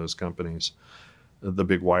some of those companies, the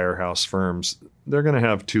big wirehouse firms, they're going to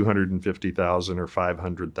have $250,000 or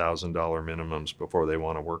 $500,000 minimums before they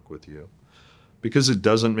want to work with you, because it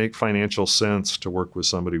doesn't make financial sense to work with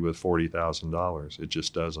somebody with $40,000. It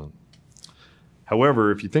just doesn't.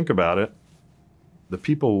 However, if you think about it, the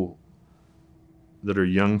people that are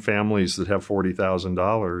young families that have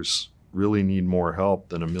 $40,000 really need more help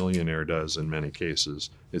than a millionaire does in many cases.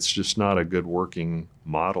 It's just not a good working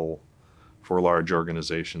model for large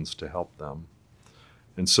organizations to help them.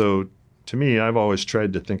 And so, to me, I've always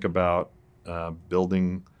tried to think about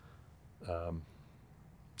building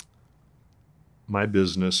my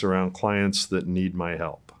business around clients that need my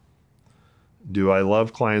help. Do I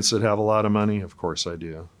love clients that have a lot of money? Of course I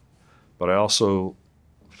do. But I also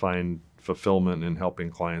find fulfillment in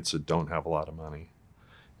helping clients that don't have a lot of money.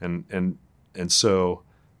 And so,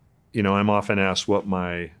 I'm often asked what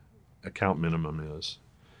my account minimum is.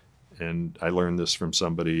 And I learned this from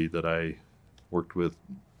somebody that I worked with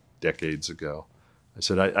decades ago. I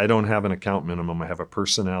said, I don't have an account minimum, I have a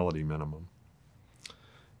personality minimum.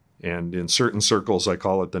 And in certain circles, I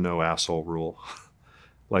call it the no asshole rule.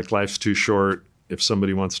 Like, life's too short. If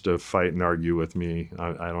somebody wants to fight and argue with me,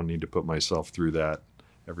 I don't need to put myself through that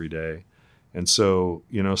every day. And so,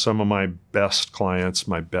 some of my best clients,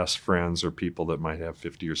 my best friends, are people that might have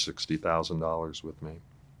 $50,000 or $60,000 with me.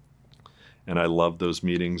 And I love those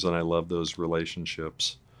meetings and I love those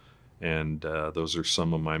relationships. And those are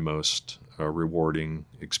some of my most rewarding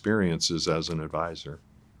experiences as an advisor.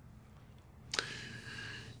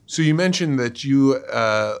 So you mentioned that you,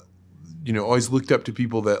 always looked up to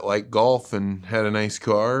people that like golf and had a nice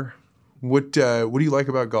car. What do you like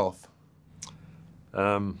about golf?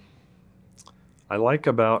 What I like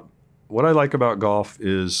about golf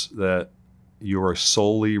is that you are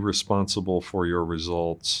solely responsible for your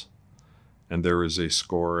results, and there is a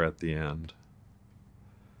score at the end.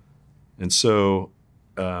 And so,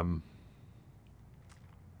 growing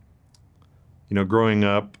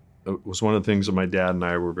up, it was one of the things that my dad and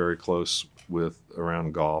I were very close with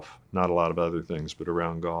around golf. Not a lot of other things, but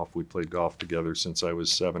around golf. We played golf together since I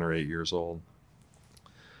was 7 or 8 years old.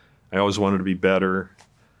 I always wanted to be better.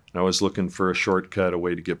 I was looking for a shortcut, a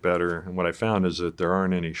way to get better. And what I found is that there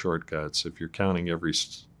aren't any shortcuts. If you're counting every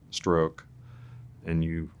stroke and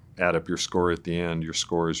you add up your score at the end, your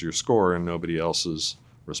score is your score, and nobody else is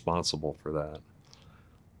responsible for that.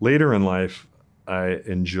 Later in life, I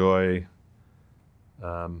enjoy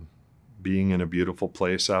being in a beautiful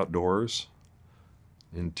place outdoors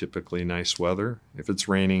in typically nice weather. If it's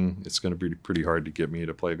raining, it's going to be pretty hard to get me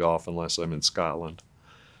to play golf unless I'm in Scotland.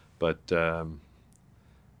 But I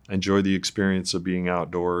enjoy the experience of being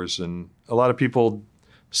outdoors. And a lot of people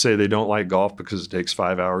say they don't like golf because it takes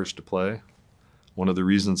 5 hours to play. One of the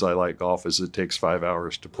reasons I like golf is it takes 5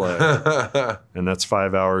 hours to play. And that's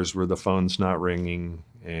 5 hours where the phone's not ringing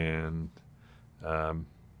and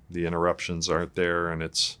the interruptions aren't there, and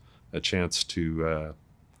it's a chance to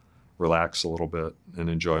relax a little bit and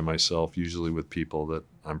enjoy myself, usually with people that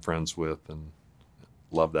I'm friends with and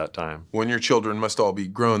love that time. When your children must all be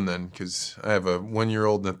grown then, because I have a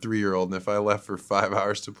 1-year-old and a 3-year-old, and if I left for 5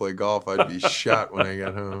 hours to play golf, I'd be shot when I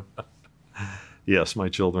got home. Yes, my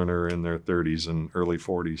children are in their 30s and early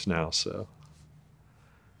 40s now, so.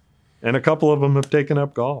 And a couple of them have taken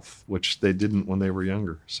up golf, which they didn't when they were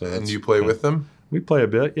younger. So. And do you play with them? We play a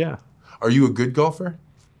bit, yeah. Are you a good golfer?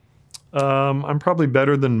 I'm probably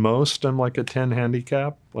better than most. I'm like a 10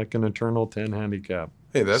 handicap, like an eternal 10 handicap.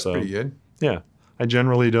 Hey, that's pretty good. Yeah. I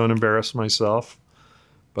generally don't embarrass myself,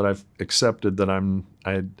 but I've accepted that I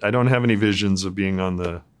don't have any visions of being on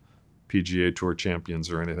the PGA Tour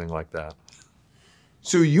Champions or anything like that.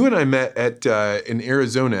 So you and I met at in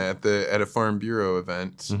Arizona at a Farm Bureau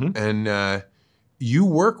event, Mm-hmm. and you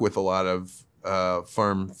work with a lot of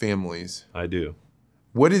farm families. I do.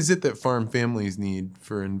 What is it that farm families need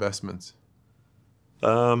for investments?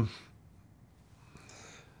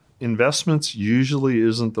 Investments usually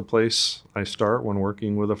isn't the place I start when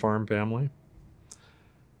working with a farm family.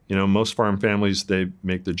 Most farm families, they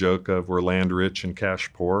make the joke of we're land rich and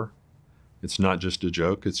cash poor. It's not just a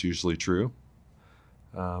joke, it's usually true.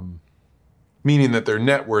 Meaning that their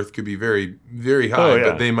net worth could be very, very high, Oh, yeah.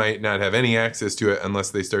 but they might not have any access to it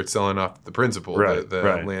unless they start selling off the principal, Right, the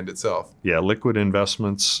right. land itself. Yeah, liquid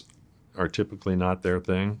investments are typically not their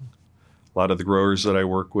thing. A lot of the growers that I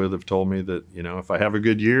work with have told me that, if I have a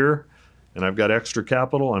good year and I've got extra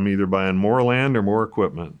capital, I'm either buying more land or more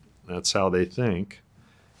equipment. That's how they think.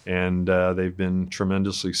 And they've been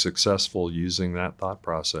tremendously successful using that thought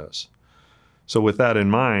process. So with that in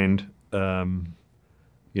mind,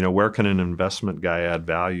 where can an investment guy add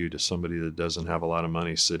value to somebody that doesn't have a lot of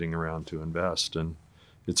money sitting around to invest? And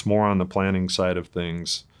it's more on the planning side of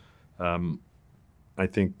things. I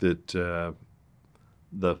think that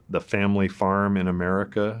the family farm in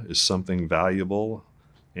America is something valuable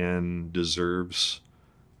and deserves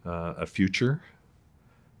a future.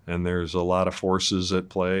 And there's a lot of forces at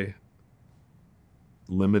play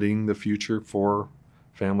limiting the future for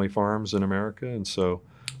family farms in America. And so...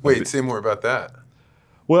 Wait, say more about that.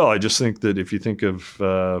 Well, I just think that if you think of,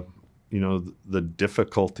 the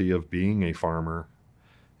difficulty of being a farmer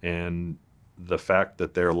and the fact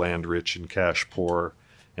that they're land rich and cash poor,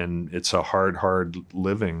 and it's a hard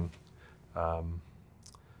living,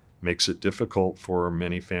 makes it difficult for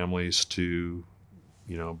many families to,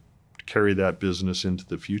 carry that business into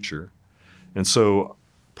the future. And so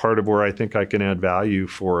part of where I think I can add value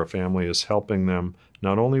for a family is helping them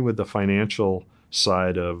not only with the financial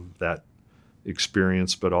side of that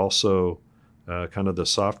experience, but also kind of the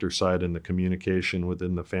softer side and the communication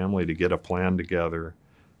within the family to get a plan together,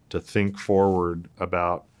 to think forward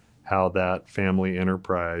about how that family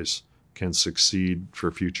enterprise can succeed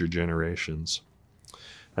for future generations.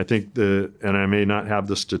 I think and I may not have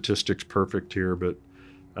the statistics perfect here, but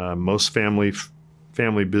most family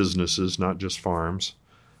businesses, not just farms,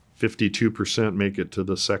 52% make it to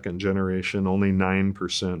the second generation, only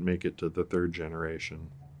 9% make it to the third generation.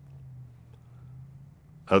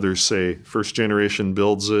 Others say first generation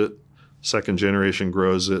builds it, second generation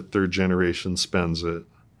grows it, third generation spends it.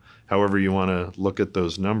 However you want to look at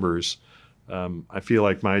those numbers, I feel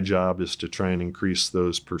like my job is to try and increase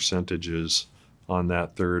those percentages on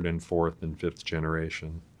that third and fourth and fifth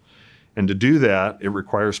generation. And to do that, it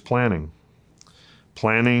requires planning.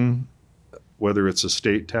 Planning, whether it's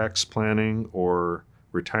estate tax planning or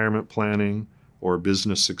retirement planning or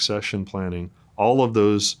business succession planning, all of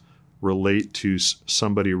those relate to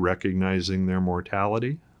somebody recognizing their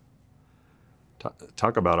mortality.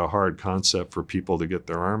 Talk about a hard concept for people to get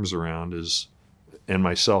their arms around, and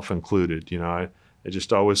myself included. I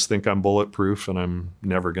just always think I'm bulletproof and I'm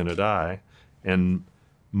never going to die. And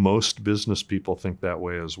most business people think that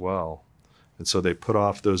way as well. And so they put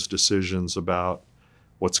off those decisions about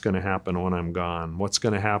what's going to happen when I'm gone, what's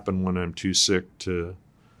going to happen when I'm too sick to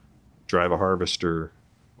drive a harvester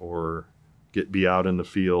or be out in the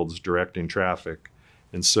fields directing traffic.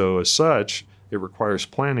 And so as such, it requires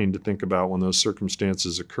planning to think about when those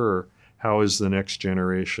circumstances occur, how is the next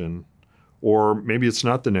generation, or maybe it's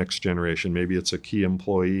not the next generation, maybe it's a key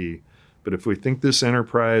employee. But if we think this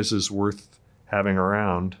enterprise is worth having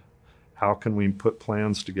around, how can we put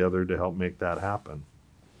plans together to help make that happen?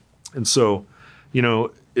 And so,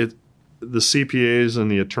 the CPAs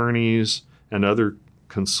and the attorneys and other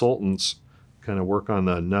consultants kind of work on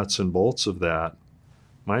the nuts and bolts of that.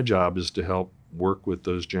 My job is to help work with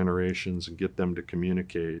those generations and get them to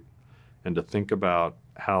communicate and to think about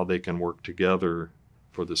how they can work together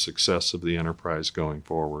for the success of the enterprise going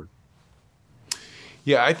forward.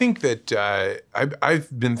 Yeah, I think that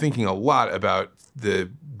I've been thinking a lot about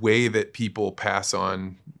the way that people pass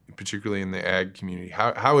on, particularly in the ag community.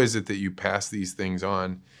 How is it that you pass these things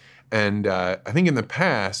on? And I think in the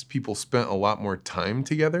past, people spent a lot more time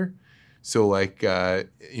together. So like, I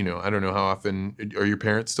don't know how often, are your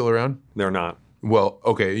parents still around? They're not. Well,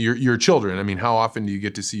 okay, your children. I mean, how often do you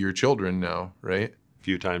get to see your children now, right? A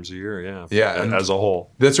few times a year, yeah. Yeah. As a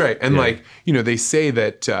whole. That's right. And yeah. They say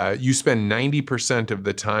that you spend 90% of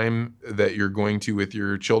the time that you're going to with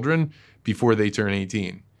your children before they turn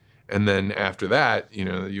 18. And then after that,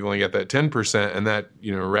 you've only got that 10% and that,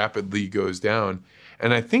 rapidly goes down.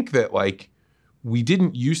 And I think that we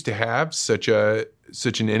didn't used to have such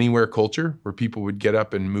an anywhere culture where people would get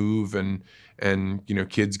up and move and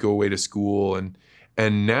kids go away to school.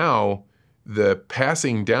 And now the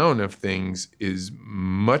passing down of things is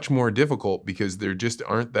much more difficult because there just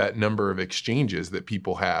aren't that number of exchanges that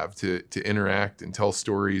people have to interact and tell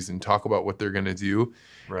stories and talk about what they're going to do.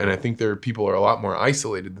 Right. And I think people are a lot more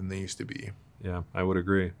isolated than they used to be. Yeah, I would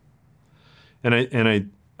agree. And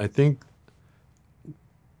I think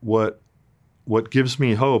what gives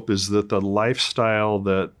me hope is that the lifestyle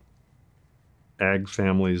that ag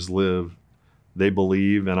families live, they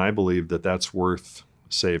believe, and I believe that that's worth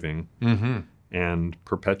saving. Mm-hmm. and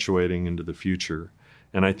perpetuating into the future.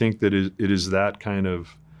 And I think that it is that kind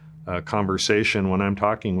of conversation when I'm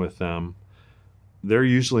talking with them. They're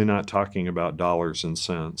usually not talking about dollars and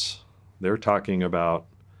cents. They're talking about,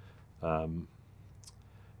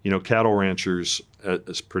 cattle ranchers,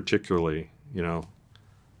 particularly,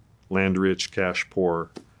 land rich, cash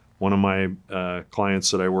poor. One of my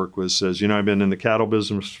clients that I work with says, I've been in the cattle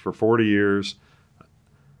business for 40 years.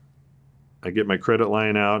 I get my credit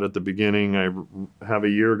line out at the beginning. I have a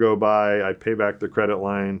year go by. I pay back the credit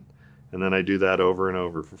line. And then I do that over and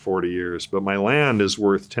over for 40 years. But my land is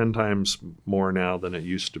worth 10 times more now than it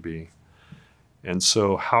used to be. And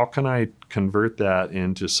so how can I convert that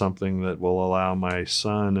into something that will allow my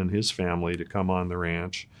son and his family to come on the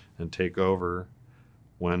ranch and take over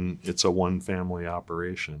when it's a one-family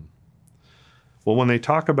operation? Well, when they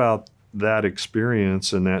talk about that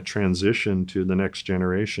experience and that transition to the next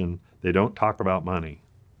generation, they don't talk about money.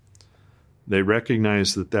 They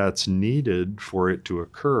recognize that that's needed for it to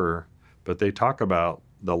occur, but they talk about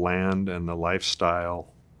the land and the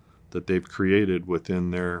lifestyle that they've created within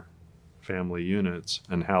their family units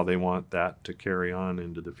and how they want that to carry on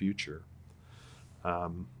into the future. A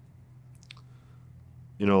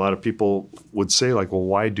lot of people would say, like, well,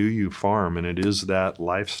 why do you farm? And it is that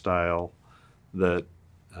lifestyle that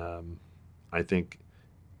I think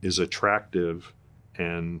is attractive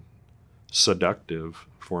and seductive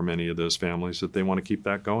for many of those families, that they want to keep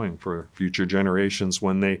that going for future generations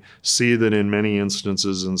when they see that in many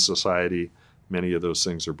instances in society, many of those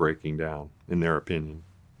things are breaking down, in their opinion.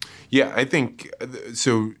 Yeah, I think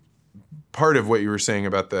so. Part of what you were saying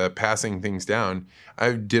about the passing things down,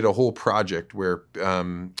 I did a whole project where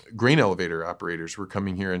grain elevator operators were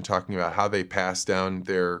coming here and talking about how they pass down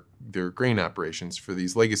their grain operations for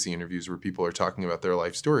these legacy interviews where people are talking about their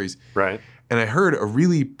life stories. Right. And I heard a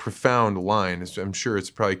really profound line. I'm sure it's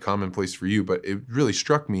probably commonplace for you, but it really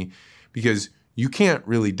struck me because you can't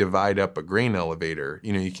really divide up a grain elevator.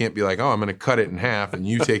 You can't be like, oh, I'm going to cut it in half and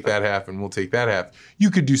you take that half and we'll take that half. You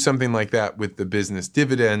could do something like that with the business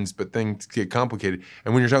dividends, but things get complicated.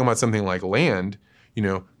 And when you're talking about something like land,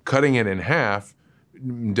 cutting it in half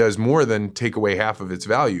does more than take away half of its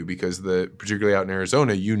value because particularly out in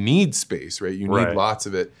Arizona, you need space, right? You need lots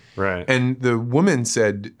of it. Right. And the woman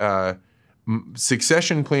said,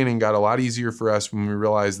 succession planning got a lot easier for us when we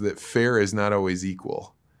realized that fair is not always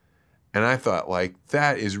equal. And I thought,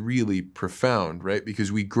 that is really profound, right?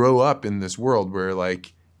 Because we grow up in this world where,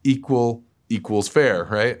 equal equals fair,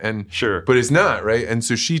 right? And sure. But it's not, right? And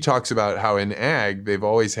so she talks about how in ag, they've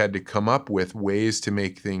always had to come up with ways to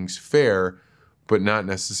make things fair, but not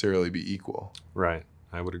necessarily be equal. Right.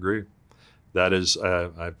 I would agree. That is,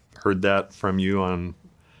 I've heard that from you on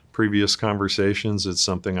previous conversations. It's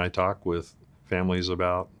something I talk with families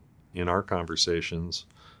about in our conversations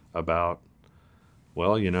about,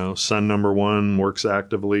 well, son number one works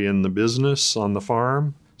actively in the business on the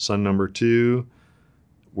farm. Son number two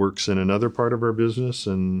works in another part of our business.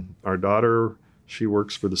 And our daughter, she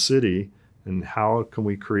works for the city. And how can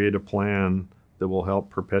we create a plan that will help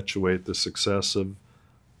perpetuate the success of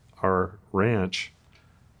our ranch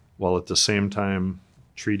while at the same time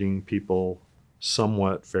treating people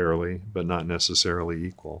somewhat fairly, but not necessarily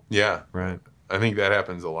equal? Yeah. Right. I think that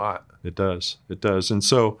happens a lot. It does. It does. And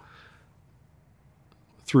so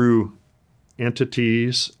through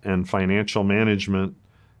entities and financial management,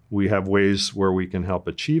 we have ways where we can help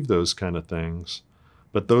achieve those kind of things.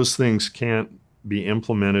 But those things can't be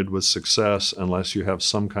implemented with success unless you have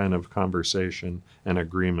some kind of conversation and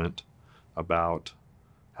agreement about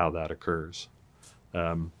how that occurs.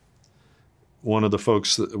 One of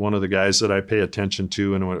the guys that I pay attention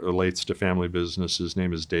to and when it relates to family business, his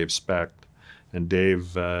name is Dave Specht. And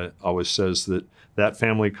Dave always says that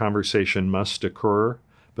family conversation must occur,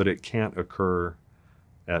 but it can't occur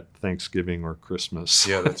at Thanksgiving or Christmas.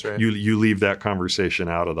 Yeah, that's right. You leave that conversation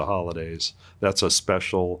out of the holidays. That's a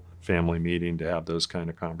special family meeting to have those kind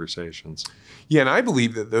of conversations. Yeah, and I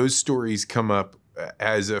believe that those stories come up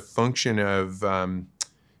as a function of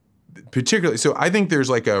particularly, so I think there's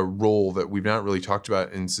a role that we've not really talked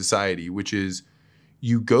about in society, which is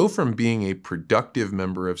you go from being a productive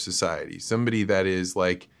member of society, somebody that is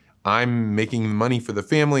I'm making money for the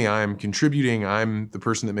family, I'm contributing, I'm the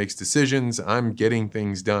person that makes decisions, I'm getting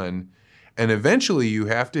things done. And eventually you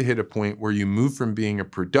have to hit a point where you move from being a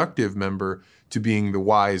productive member to being the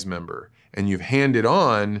wise member. And you've handed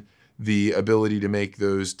on the ability to make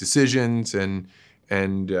those decisions and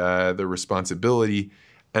the responsibility.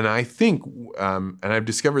 And I think, and I've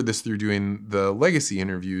discovered this through doing the legacy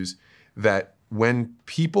interviews, that when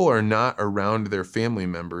people are not around their family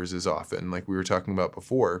members as often, like we were talking about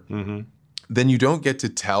before, then you don't get to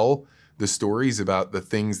tell the stories about the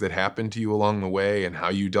things that happened to you along the way and how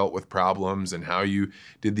you dealt with problems and how you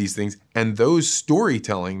did these things. And those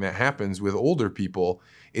storytelling that happens with older people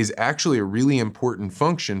is actually a really important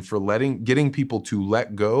function for getting people to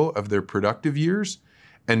let go of their productive years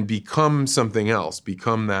and become something else,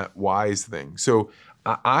 become that wise thing. So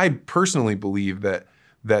I personally believe that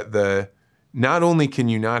not only can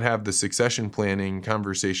you not have the succession planning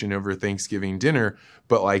conversation over Thanksgiving dinner,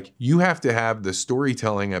 but like you have to have the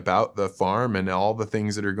storytelling about the farm and all the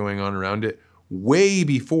things that are going on around it way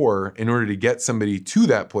before in order to get somebody to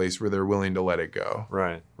that place where they're willing to let it go.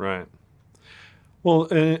 Right. Well,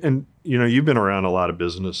 and you've been around a lot of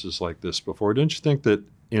businesses like this before. Don't you think that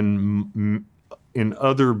in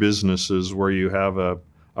other businesses where you have a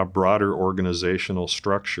broader organizational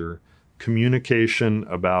structure, communication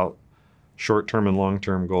about short-term and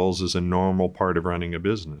long-term goals is a normal part of running a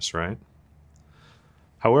business, right?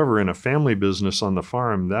 However, in a family business on the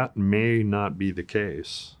farm, that may not be the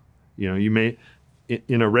case. You may,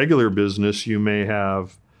 in a regular business, you may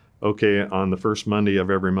have, okay, on the first Monday of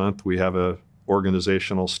every month, we have a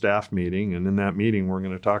organizational staff meeting, and in that meeting, we're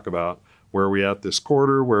going to talk about where are we at this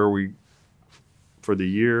quarter, where are we for the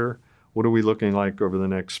year, what are we looking like over the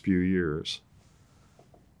next few years?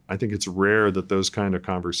 I think it's rare that those kind of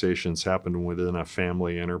conversations happen within a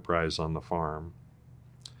family enterprise on the farm.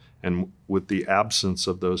 And with the absence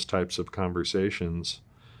of those types of conversations,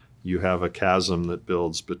 you have a chasm that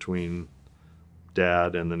builds between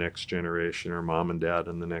dad and the next generation, or mom and dad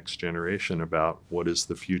and the next generation, about what is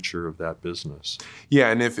the future of that business.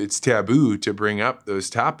 Yeah, and if it's taboo to bring up those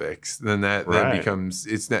topics, then that becomes,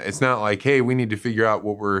 it's not like, hey, we need to figure out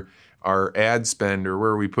what our ad spend or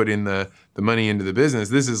where we put in the money into the business.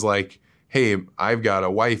 This is like, hey, I've got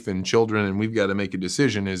a wife and children and we've got to make a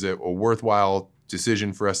decision. Is it a worthwhile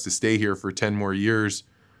decision for us to stay here for 10 more years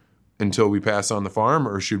until we pass on the farm,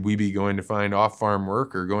 or should we be going to find off-farm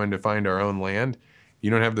work or going to find our own land? You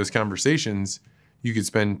don't have those conversations. You could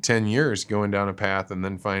spend 10 years going down a path and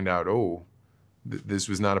then find out, this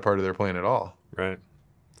was not a part of their plan at all. Right.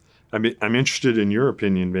 I'm interested in your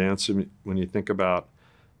opinion, Vance, when you think about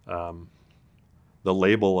the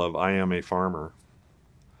label of I am a farmer.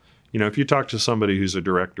 If you talk to somebody who's a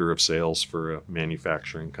director of sales for a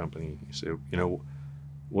manufacturing company, you say,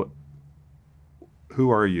 who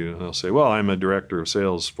are you? And they'll say, well, I'm a director of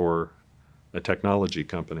sales for a technology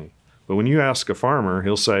company. But when you ask a farmer,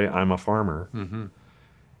 he'll say, I'm a farmer. Mm-hmm.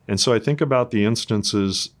 And so I think about the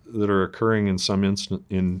instances that are occurring in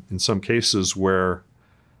some cases where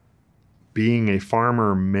being a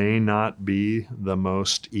farmer may not be the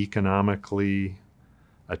most economically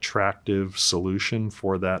attractive solution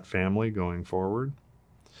for that family going forward.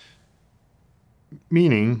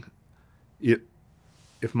 Meaning,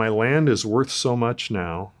 if my land is worth so much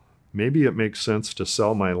now, maybe it makes sense to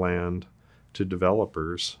sell my land to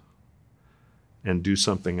developers and do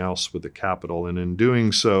something else with the capital. And in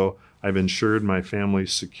doing so, I've ensured my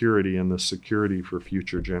family's security and the security for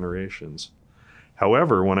future generations.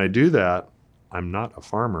 However, when I do that, I'm not a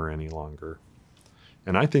farmer any longer.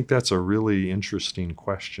 And I think that's a really interesting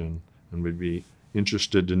question, and would be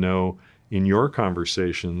interested to know, in your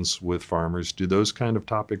conversations with farmers, do those kind of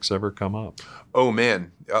topics ever come up? Oh,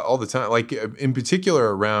 man, all the time. Like in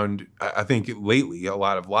particular around, I think lately, a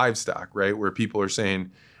lot of livestock, right? Where people are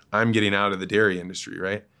saying, I'm getting out of the dairy industry,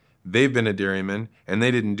 right? They've been a dairyman and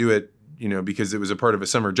they didn't do it, because it was a part of a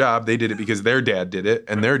summer job. They did it because their dad did it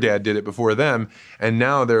and their dad did it before them. And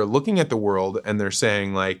now they're looking at the world and they're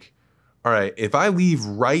saying like, all right, if I leave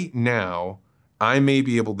right now, I may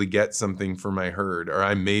be able to get something for my herd, or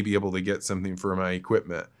I may be able to get something for my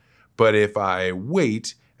equipment. But if I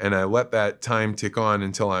wait and I let that time tick on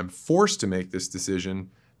until I'm forced to make this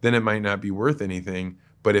decision, then it might not be worth anything.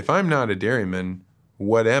 But if I'm not a dairyman,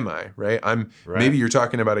 what am I, right? Maybe you're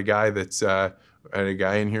talking about a guy that's, I had a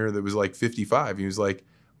guy in here that was like 55. He was like,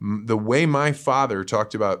 the way my father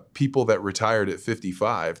talked about people that retired at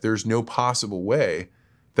 55, there's no possible way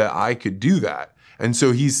that I could do that. And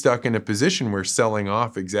so he's stuck in a position where selling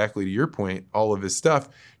off, exactly to your point, all of his stuff,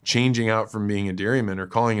 changing out from being a dairyman or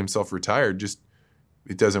calling himself retired, just,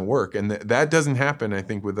 it doesn't work. And that doesn't happen, I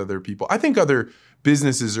think, with other people. I think other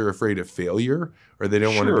businesses are afraid of failure, or they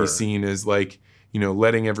don't want to be seen as like,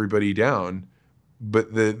 letting everybody down.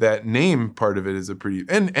 But that name part of it is a pretty,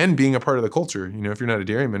 and being a part of the culture. If you're not a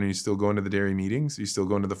dairyman, are you still going to the dairy meetings? Are you still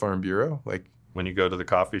going to the farm bureau? Like, when you go to the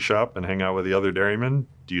coffee shop and hang out with the other dairymen,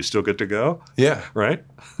 do you still get to go? Yeah. Right?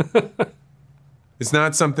 It's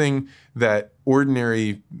not something that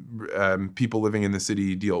ordinary people living in the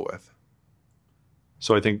city deal with.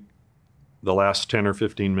 So I think the last 10 or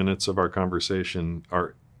 15 minutes of our conversation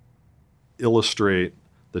illustrate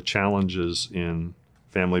the challenges in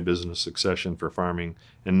family business succession for farming.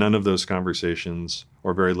 And none of those conversations,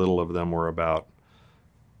 or very little of them, were about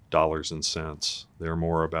dollars and cents. They're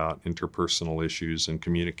more about interpersonal issues and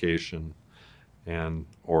communication, and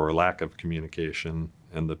or lack of communication,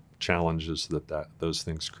 and the challenges that those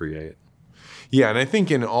things create. Yeah, and I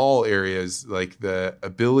think in all areas, like the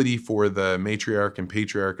ability for the matriarch and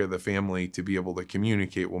patriarch of the family to be able to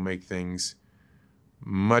communicate will make things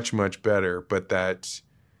much, much better. But that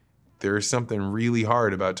there is something really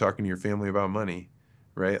hard about talking to your family about money,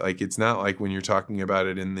 right? Like, it's not like when you're talking about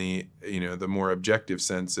it in the, the more objective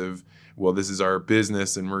sense of, well, this is our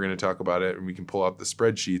business and we're going to talk about it and we can pull out the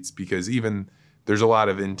spreadsheets, because even there's a lot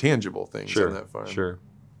of intangible things on that farm. Sure.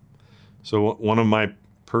 So one of my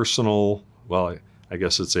personal, well, I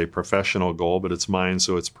guess it's a professional goal, but it's mine,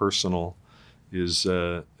 so it's personal, is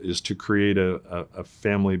to create a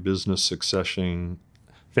family business succession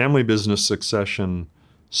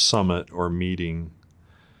summit or meeting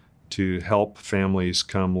to help families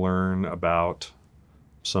come learn about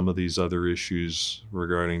some of these other issues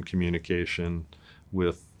regarding communication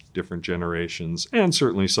with different generations, and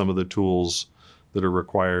certainly some of the tools that are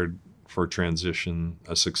required for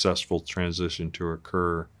a successful transition to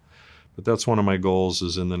occur. But that's one of my goals,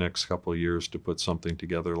 is in the next couple of years to put something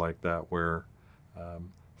together like that, where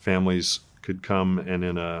families could come and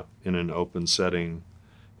in an open setting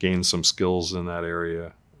gain some skills in that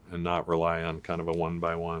area and not rely on kind of a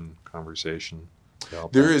one-by-one conversation.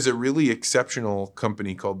 There is a really exceptional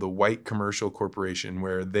company called the White Commercial Corporation,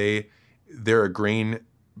 where they're a grain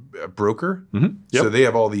broker. Mm-hmm. Yep. So they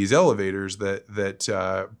have all these elevators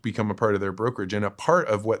that become a part of their brokerage. And a part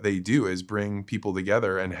of what they do is bring people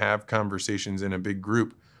together and have conversations in a big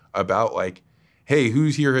group about, like, hey, who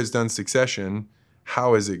here has done succession?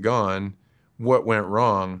 How has it gone? What went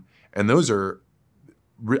wrong? And those are,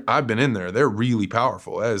 I've been in there. They're really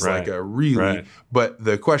powerful. That is like a really, right. But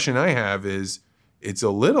the question I have is, it's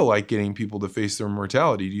a little like getting people to face their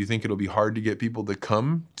mortality. Do you think it'll be hard to get people to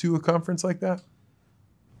come to a conference like that?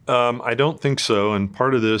 I don't think so. And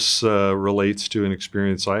part of this relates to an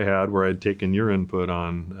experience I had where I'd taken your input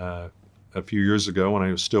on a few years ago when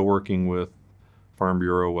I was still working with Farm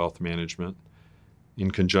Bureau Wealth Management.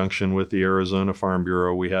 In conjunction with the Arizona Farm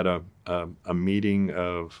Bureau, we had a meeting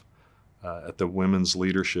at the Women's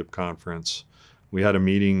Leadership Conference. We had a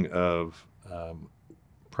meeting of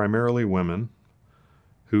primarily women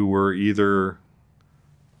who were either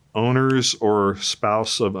owners or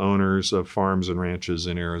spouse of owners of farms and ranches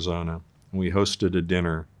in Arizona. We hosted a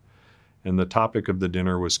dinner, and the topic of the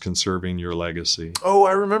dinner was conserving your legacy. Oh,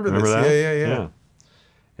 I remember this. That? Yeah.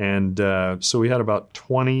 And so we had about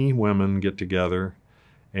 20 women get together,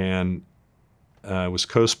 and it was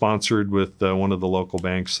co-sponsored with one of the local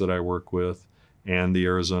banks that I work with and the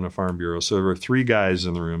Arizona Farm Bureau. So there were 3 guys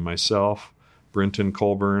in the room: myself, Brenton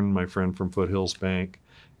Colburn, my friend from Foothills Bank,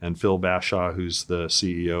 and Phil Bashaw, who's the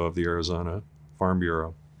CEO of the Arizona Farm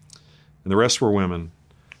Bureau. And the rest were women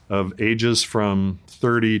of ages from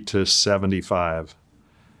 30 to 75.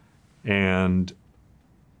 And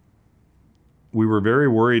we were very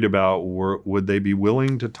worried about, would they be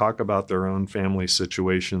willing to talk about their own family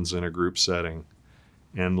situations in a group setting?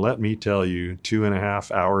 And let me tell you, 2.5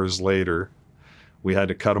 hours later, we had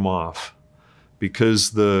to cut them off,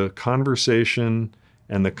 because the conversation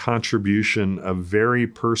and the contribution of very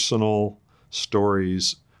personal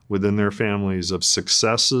stories within their families of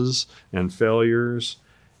successes and failures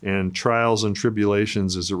and trials and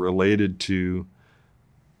tribulations as it related to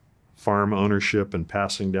farm ownership and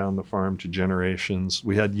passing down the farm to generations.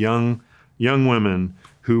 We had young women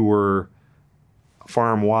who were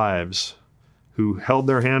farm wives who held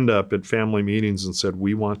their hand up at family meetings and said,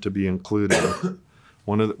 "We want to be included."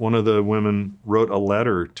 One of the women wrote a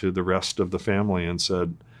letter to the rest of the family and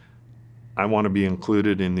said, "I want to be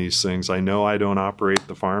included in these things. I know I don't operate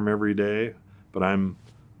the farm every day, but I'm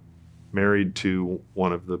married to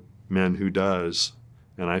one of the men who does,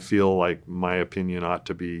 and I feel like my opinion ought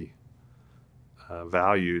to be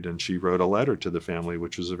valued." And she wrote a letter to the family,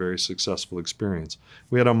 which was a very successful experience.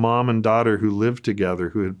 We had a mom and daughter who lived together,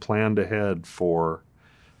 who had planned ahead for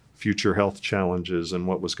future health challenges and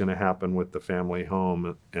what was going to happen with the family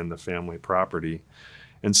home and the family property.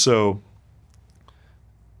 And so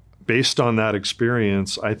based on that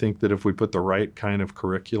experience, I think that if we put the right kind of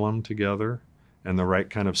curriculum together and the right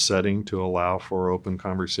kind of setting to allow for open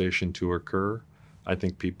conversation to occur, I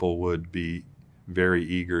think people would be very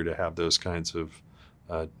eager to have those kinds of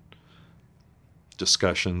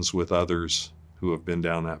discussions with others who have been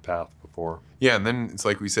down that path before. Yeah, and then it's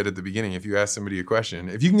like we said at the beginning, if you ask somebody a question,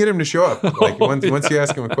 if you can get them to show up, like once you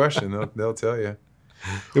ask them a question, they'll tell you.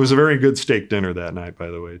 It was a very good steak dinner that night, by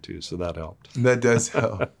the way, too, so that helped. That does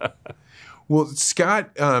help. Well,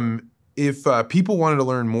 Scott, if people wanted to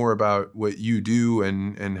learn more about what you do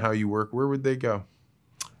and how you work, where would they go?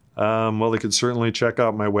 Well, they could certainly check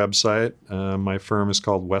out my website. My firm is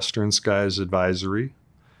called Western Skies Advisory.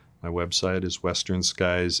 My website is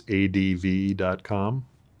westernskiesadv.com.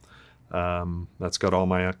 That's got all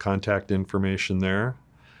my contact information there.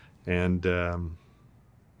 And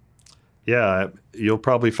yeah, you'll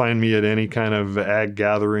probably find me at any kind of ag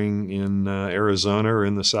gathering in Arizona or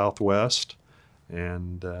in the Southwest,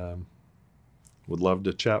 and would love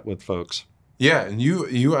to chat with folks. Yeah, and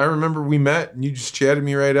you, I remember we met and you just chatted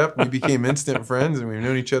me right up. We became instant friends, and we've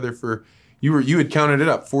known each other for you had counted it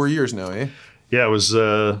up 4 years now, eh? Yeah, it was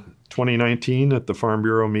 2019 at the Farm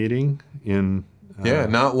Bureau meeting in.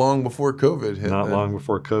 Not long before COVID hit. Not long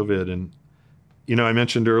before COVID, and I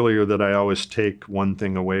mentioned earlier that I always take one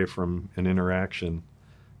thing away from an interaction.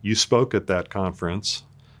 You spoke at that conference,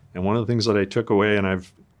 and one of the things that I took away, and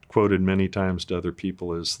I've quoted many times to other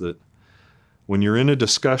people, is that when you're in a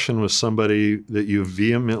discussion with somebody that you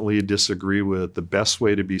vehemently disagree with, the best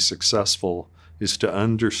way to be successful is to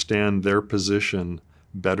understand their position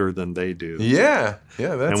better than they do. Yeah,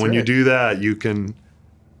 that's And when you right. do that, you can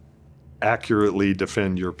accurately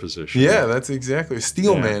defend your position. Yeah, that's exactly.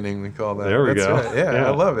 Steel manning, we call that. There we That's go. Right. Yeah,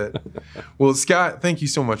 I love it. Well, Scott, thank you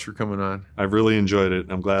so much for coming on. I've really enjoyed it.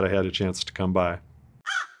 I'm glad I had a chance to come by.